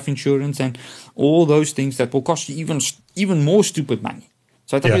and their life insurance and all those things that will cost you even more stupid money.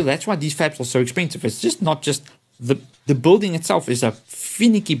 So I tell you, that's why these fabs are so expensive. It's just not just the building itself is a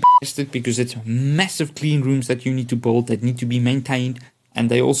finicky bastard because it's massive clean rooms that you need to build that need to be maintained,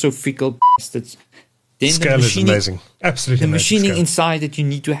 and they also fickle bastards. Then scale is amazing. Absolutely the amazing. machining inside that you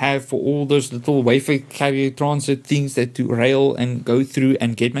need to have for all those little wafer carrier transit things that to rail and go through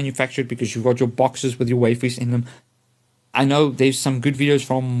and get manufactured because you've got your boxes with your wafers in them. I know there's some good videos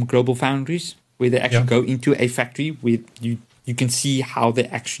from Global Foundries where they actually go into a factory where you can see how they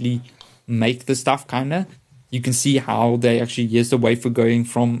actually make the stuff, kind of. You can see how they actually use the wafer going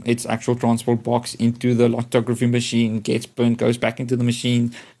from its actual transport box into the lithography machine, gets burnt, goes back into the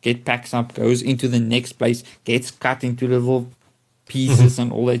machine, packs up, goes into the next place, gets cut into little pieces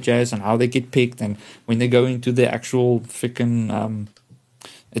and all that jazz, and how they get picked. And when they go into the actual freaking,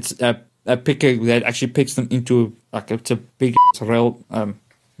 it's a picker that actually picks them into it's a big rail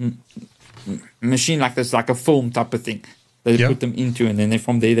machine like this, like a film type of thing. They put them into, and then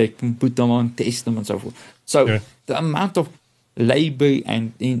from there they can put them on, test them, and so forth. So the amount of labor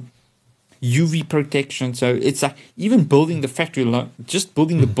and in UV protection. So it's like even building the factory alone, just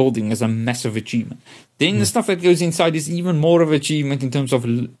building the building is a massive achievement. Then the stuff that goes inside is even more of an achievement in terms of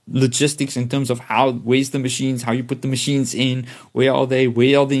logistics, in terms of where's the machines, how you put the machines in, where are they,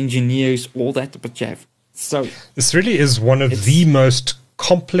 where are the engineers, all that. But so this really is one of the most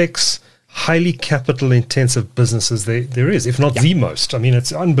complex, highly capital intensive businesses there is, if not the most. I mean,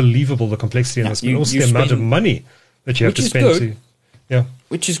 it's unbelievable the complexity in this, but also the amount of money that you have to spend.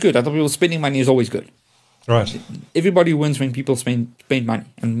 Which is good. I thought spending money is always good. Right. Everybody wins when people spend money,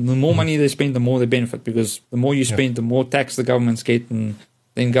 and the more money they spend, the more they benefit, because the more you spend, the more tax the governments get, and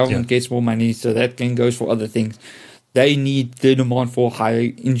then government gets more money, so that then goes for other things. They need the demand for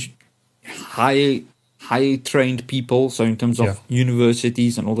high trained people, so in terms of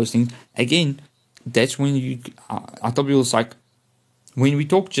universities and all those things. Again, that's when I thought it was like, when we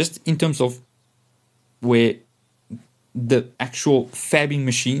talk just in terms of where the actual fabbing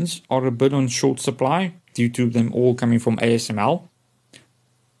machines are a bit on short supply due to them all coming from ASML,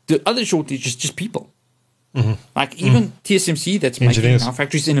 the other shortage is just people. Like even TSMC, that's making now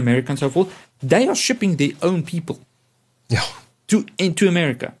factories in America and so forth, they are shipping their own people into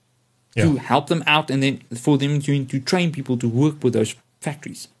America to help them out, and then for them to train people to work with those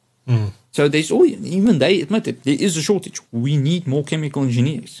factories. So there's even they admit it, there is a shortage. We need more chemical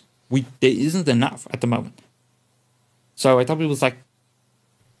engineers. There isn't enough at the moment. So I thought it was like,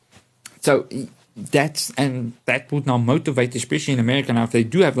 so that would now motivate, especially in America now, if they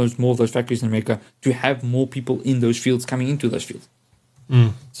do have more of those factories in America, to have more people in those fields coming into those fields.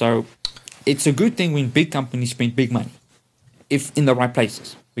 So it's a good thing when big companies spend big money, if in the right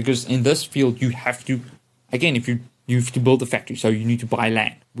places. Because in this field, you have to, again, if you have to build a factory, so you need to buy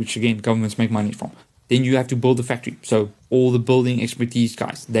land, which again, governments make money from. Then you have to build a factory. So all the building expertise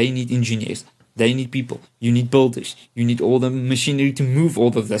guys, they need engineers, they need people, you need builders, you need all the machinery to move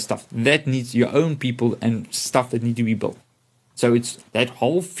all of that stuff. That needs your own people and stuff that need to be built. So it's that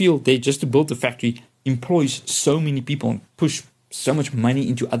whole field there just to build the factory employs so many people and push so much money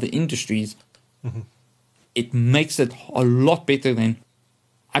into other industries. It makes it a lot better than,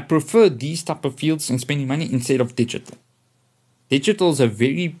 I prefer these type of fields and spending money instead of digital. Digital is a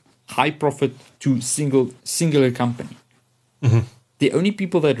very high profit to singular company. The only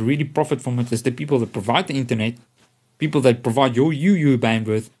people that really profit from it is the people that provide the internet, people that provide your UU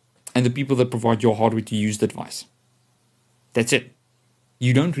bandwidth, and the people that provide your hardware to use the device. That's it.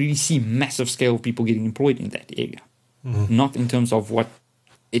 You don't really see massive scale of people getting employed in that area. Not in terms of what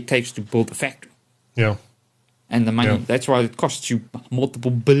it takes to build a factory. And the money, that's why it costs you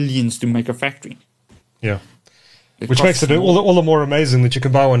multiple billions to make a factory. Which makes it all the more amazing that you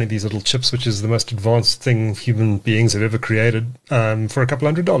can buy one of these little chips, which is the most advanced thing human beings have ever created, for a couple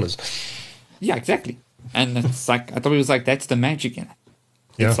 $100. Yeah, exactly. And it's like, I thought it was like, that's the magic in it.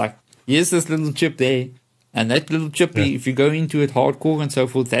 Yeah. It's like, here's this little chip there, and that little chip, if you go into it hardcore and so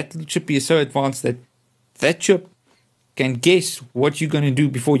forth, that little chip is so advanced that that chip can guess what you're going to do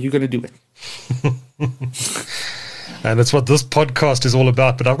before you're going to do it. And that's what this podcast is all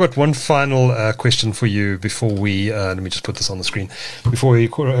about. But I've got one final question for you before we, let me just put this on the screen, before we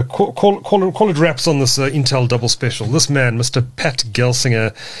call it wraps on this Intel double special. This man, Mr. Pat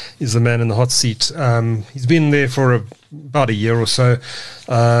Gelsinger, is the man in the hot seat. He's been there for about a year or so.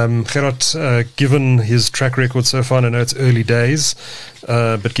 Gerard, given his track record so far, and I know it's early days,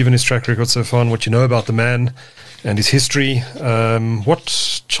 but given his track record so far and what you know about the man and his history,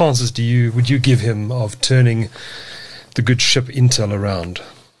 what chances would you give him of turning the good ship Intel around?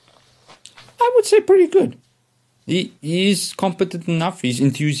 I would say pretty good. He is competent enough. He's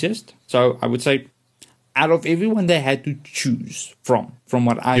enthusiast. So I would say out of everyone they had to choose from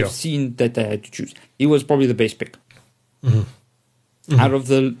what I've seen that they had to choose, he was probably the best pick. Mm-hmm.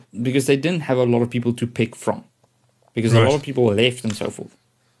 Because they didn't have a lot of people to pick from. Because a lot of people left and so forth.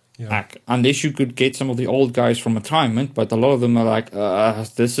 Yeah. Like, unless you could get some of the old guys from retirement, but a lot of them are like,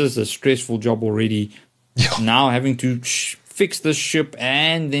 this is a stressful job already. Yeah. Now having to fix the ship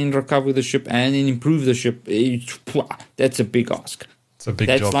and then recover the ship and then improve the ship, that's a big ask. It's a big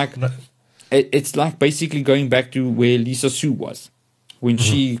job. It's like basically going back to where Lisa Sue was when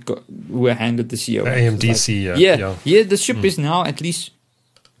she were handed the CO. AMDC, like, the ship is now at least,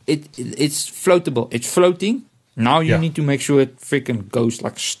 it's floatable. It's floating. Now you need to make sure it freaking goes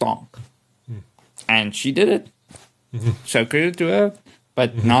like stonk. And she did it. So credit to her.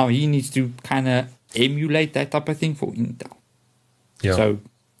 But now he needs to kind of emulate that type of thing for Intel. Yeah. So,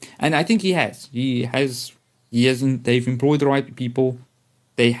 and I think he has. They've employed the right people.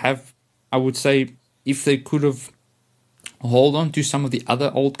 They have, I would say, if they could have hold on to some of the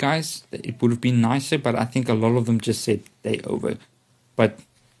other old guys, it would have been nicer. But I think a lot of them just said they over. But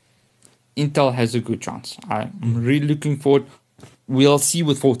Intel has a good chance. I'm really looking forward. We'll see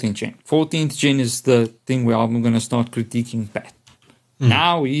with 14th gen. 14th gen is the thing where I'm going to start critiquing Pat.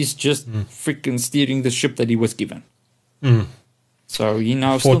 Now he's just freaking steering the ship that he was given. So he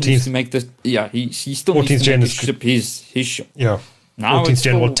now still needs to make this. Yeah, he still needs to make the ship his ship. Yeah. Now 14th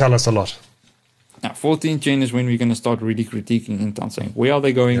gen will tell us a lot. Now 14th gen is when we're going to start really critiquing Intel, saying where are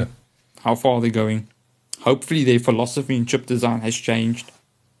they going, how far are they going. Hopefully their philosophy in chip design has changed.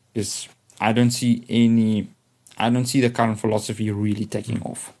 Because I don't see the current philosophy really taking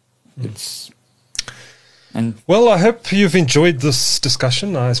off. Well, I hope you've enjoyed this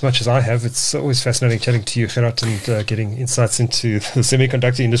discussion as much as I have. It's always fascinating chatting to you, Gerard, and getting insights into the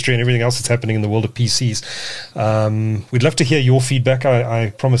semiconductor industry and everything else that's happening in the world of PCs. We'd love to hear your feedback.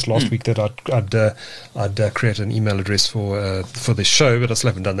 I promised last week that I'd create an email address for this show, but I still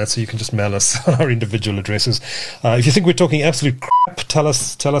haven't done that. So you can just mail us our individual addresses. If you think we're talking absolute crap, tell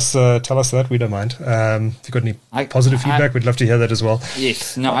us that. We don't mind. If you've got any positive feedback, we'd love to hear that as well.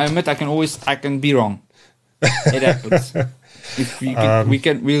 Yes. No, I admit I can be wrong. It happens. We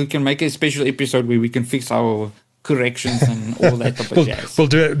can make a special episode where we can fix our corrections and all that type of jazz. We'll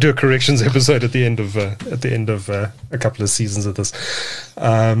do a corrections episode at the end of a couple of seasons of this.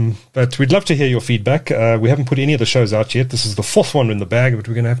 But we'd love to hear your feedback. We haven't put any of the shows out yet. This is the fourth one in the bag, but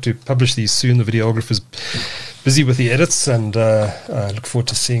we're going to have to publish these soon. The videographer's busy with the edits, and look forward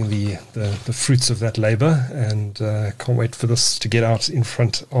to seeing the fruits of that labor. And can't wait for this to get out in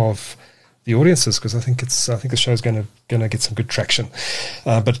front of the audiences, because I think the show is going to get some good traction.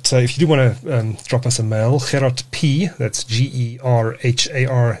 But if you do want to drop us a mail, Gerard P, that's GerardDP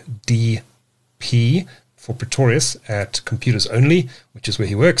for Pretorius at Computers Only, which is where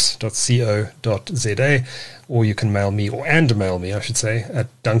he works, .co.za, or you can mail me, I should say, at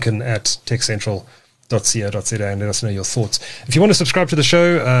Duncan at TechCentral.co.za, and let us know your thoughts. If you want to subscribe to the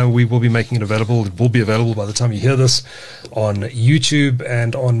show, we will be making it available. It will be available by the time you hear this on YouTube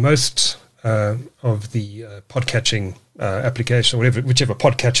and on most of the podcatching application, whichever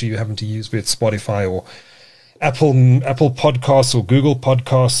podcatcher you happen to use, be it Spotify or Apple Podcasts or Google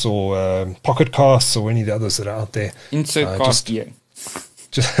Podcasts or Pocket Casts or any of the others that are out there. Insert cast here.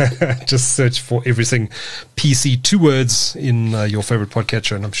 Just search for everything PC, 2 words, in your favorite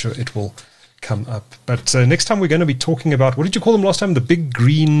podcatcher, and I'm sure it will come up. But next time we're going to be talking about, what did you call them last time? The big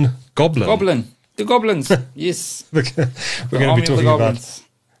green goblin. The goblins. Yes. We're going to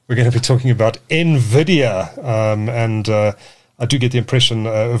be talking about NVIDIA, and I do get the impression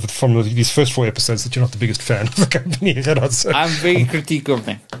from these first 4 episodes that you're not the biggest fan of the company. I'm very critical of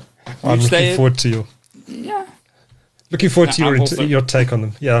them. I'm looking forward to you. Yeah. Looking forward to I'm also- your take on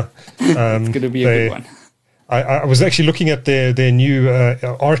them. Yeah, It's going to be a good one. I was actually looking at their new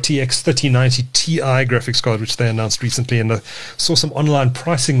RTX 3090 Ti graphics card, which they announced recently, and I saw some online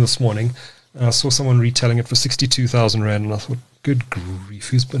pricing this morning. I saw someone retailing it for 62,000 Rand, and I thought, good grief,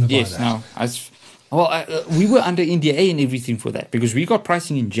 who's going to buy Yes, that? no. We were under NDA and everything for that because we got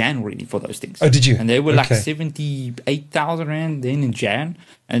pricing in Jan already for those things. Oh, did you? And they were like Okay. 78,000 Rand then in Jan.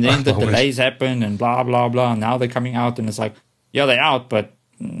 And then the Oh, wait. delays happened and blah, blah, blah. And now they're coming out and it's like, yeah, they're out, but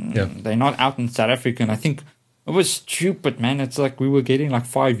Yeah. they're not out in South Africa. And I think it was stupid, man. It's like we were getting like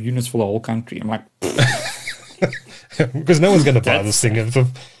 5 units for the whole country. I'm like, Because no one's going to buy this thing. The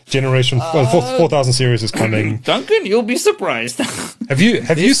generation 4000 series is coming. Duncan, you'll be surprised. Have you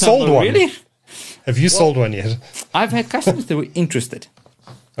This sold number, one? Really? Have you sold one yet? I've had customers that were interested.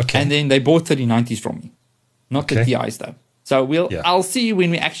 Okay. And then they bought 3090s from me. Not the Okay. TIs though. So Yeah. I'll see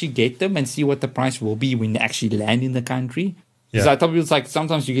when we actually get them and see what the price will be when they actually land in the country. Because Yeah. I tell people it's like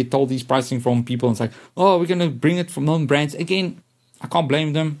sometimes you get told these pricing from people and it's like, oh, we're gonna bring it from known brands. Again, I can't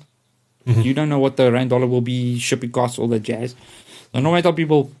blame them. Mm-hmm. You don't know what the rand dollar will be, shipping costs, all that jazz. So normally I tell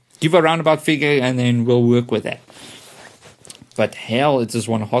people give a roundabout figure and then we'll work with that. But hell, it's just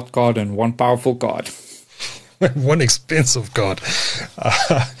one hot card and one powerful card. One expensive card.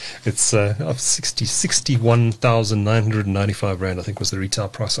 It's 61,995 Rand, I think, was the retail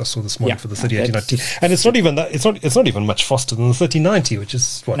price I saw this morning Yeah, for the no, 3090. that's- And it's not even that. It's not even much faster than the 3090, which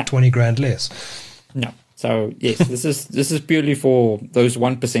is what, No. 20 grand less. No. So yes, this is purely for those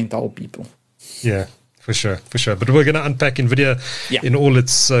 1 percentile people. Yeah, for sure. But we're going to unpack NVIDIA Yeah. in all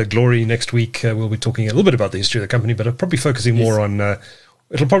its glory next week. We'll be talking a little bit about the history of the company, but I'm probably focusing more on.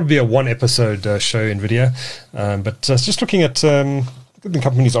 It'll probably be a one-episode show, NVIDIA. But just looking at the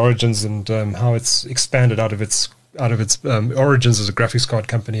company's origins and how it's expanded out of its origins as a graphics card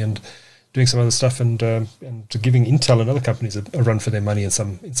company and doing some other stuff and giving Intel and other companies a run for their money in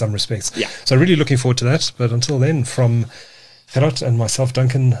some respects. Yeah. So really looking forwad to that. But until then, from Gerard and myself,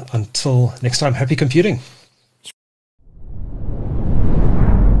 Duncan, until next time, happy computing.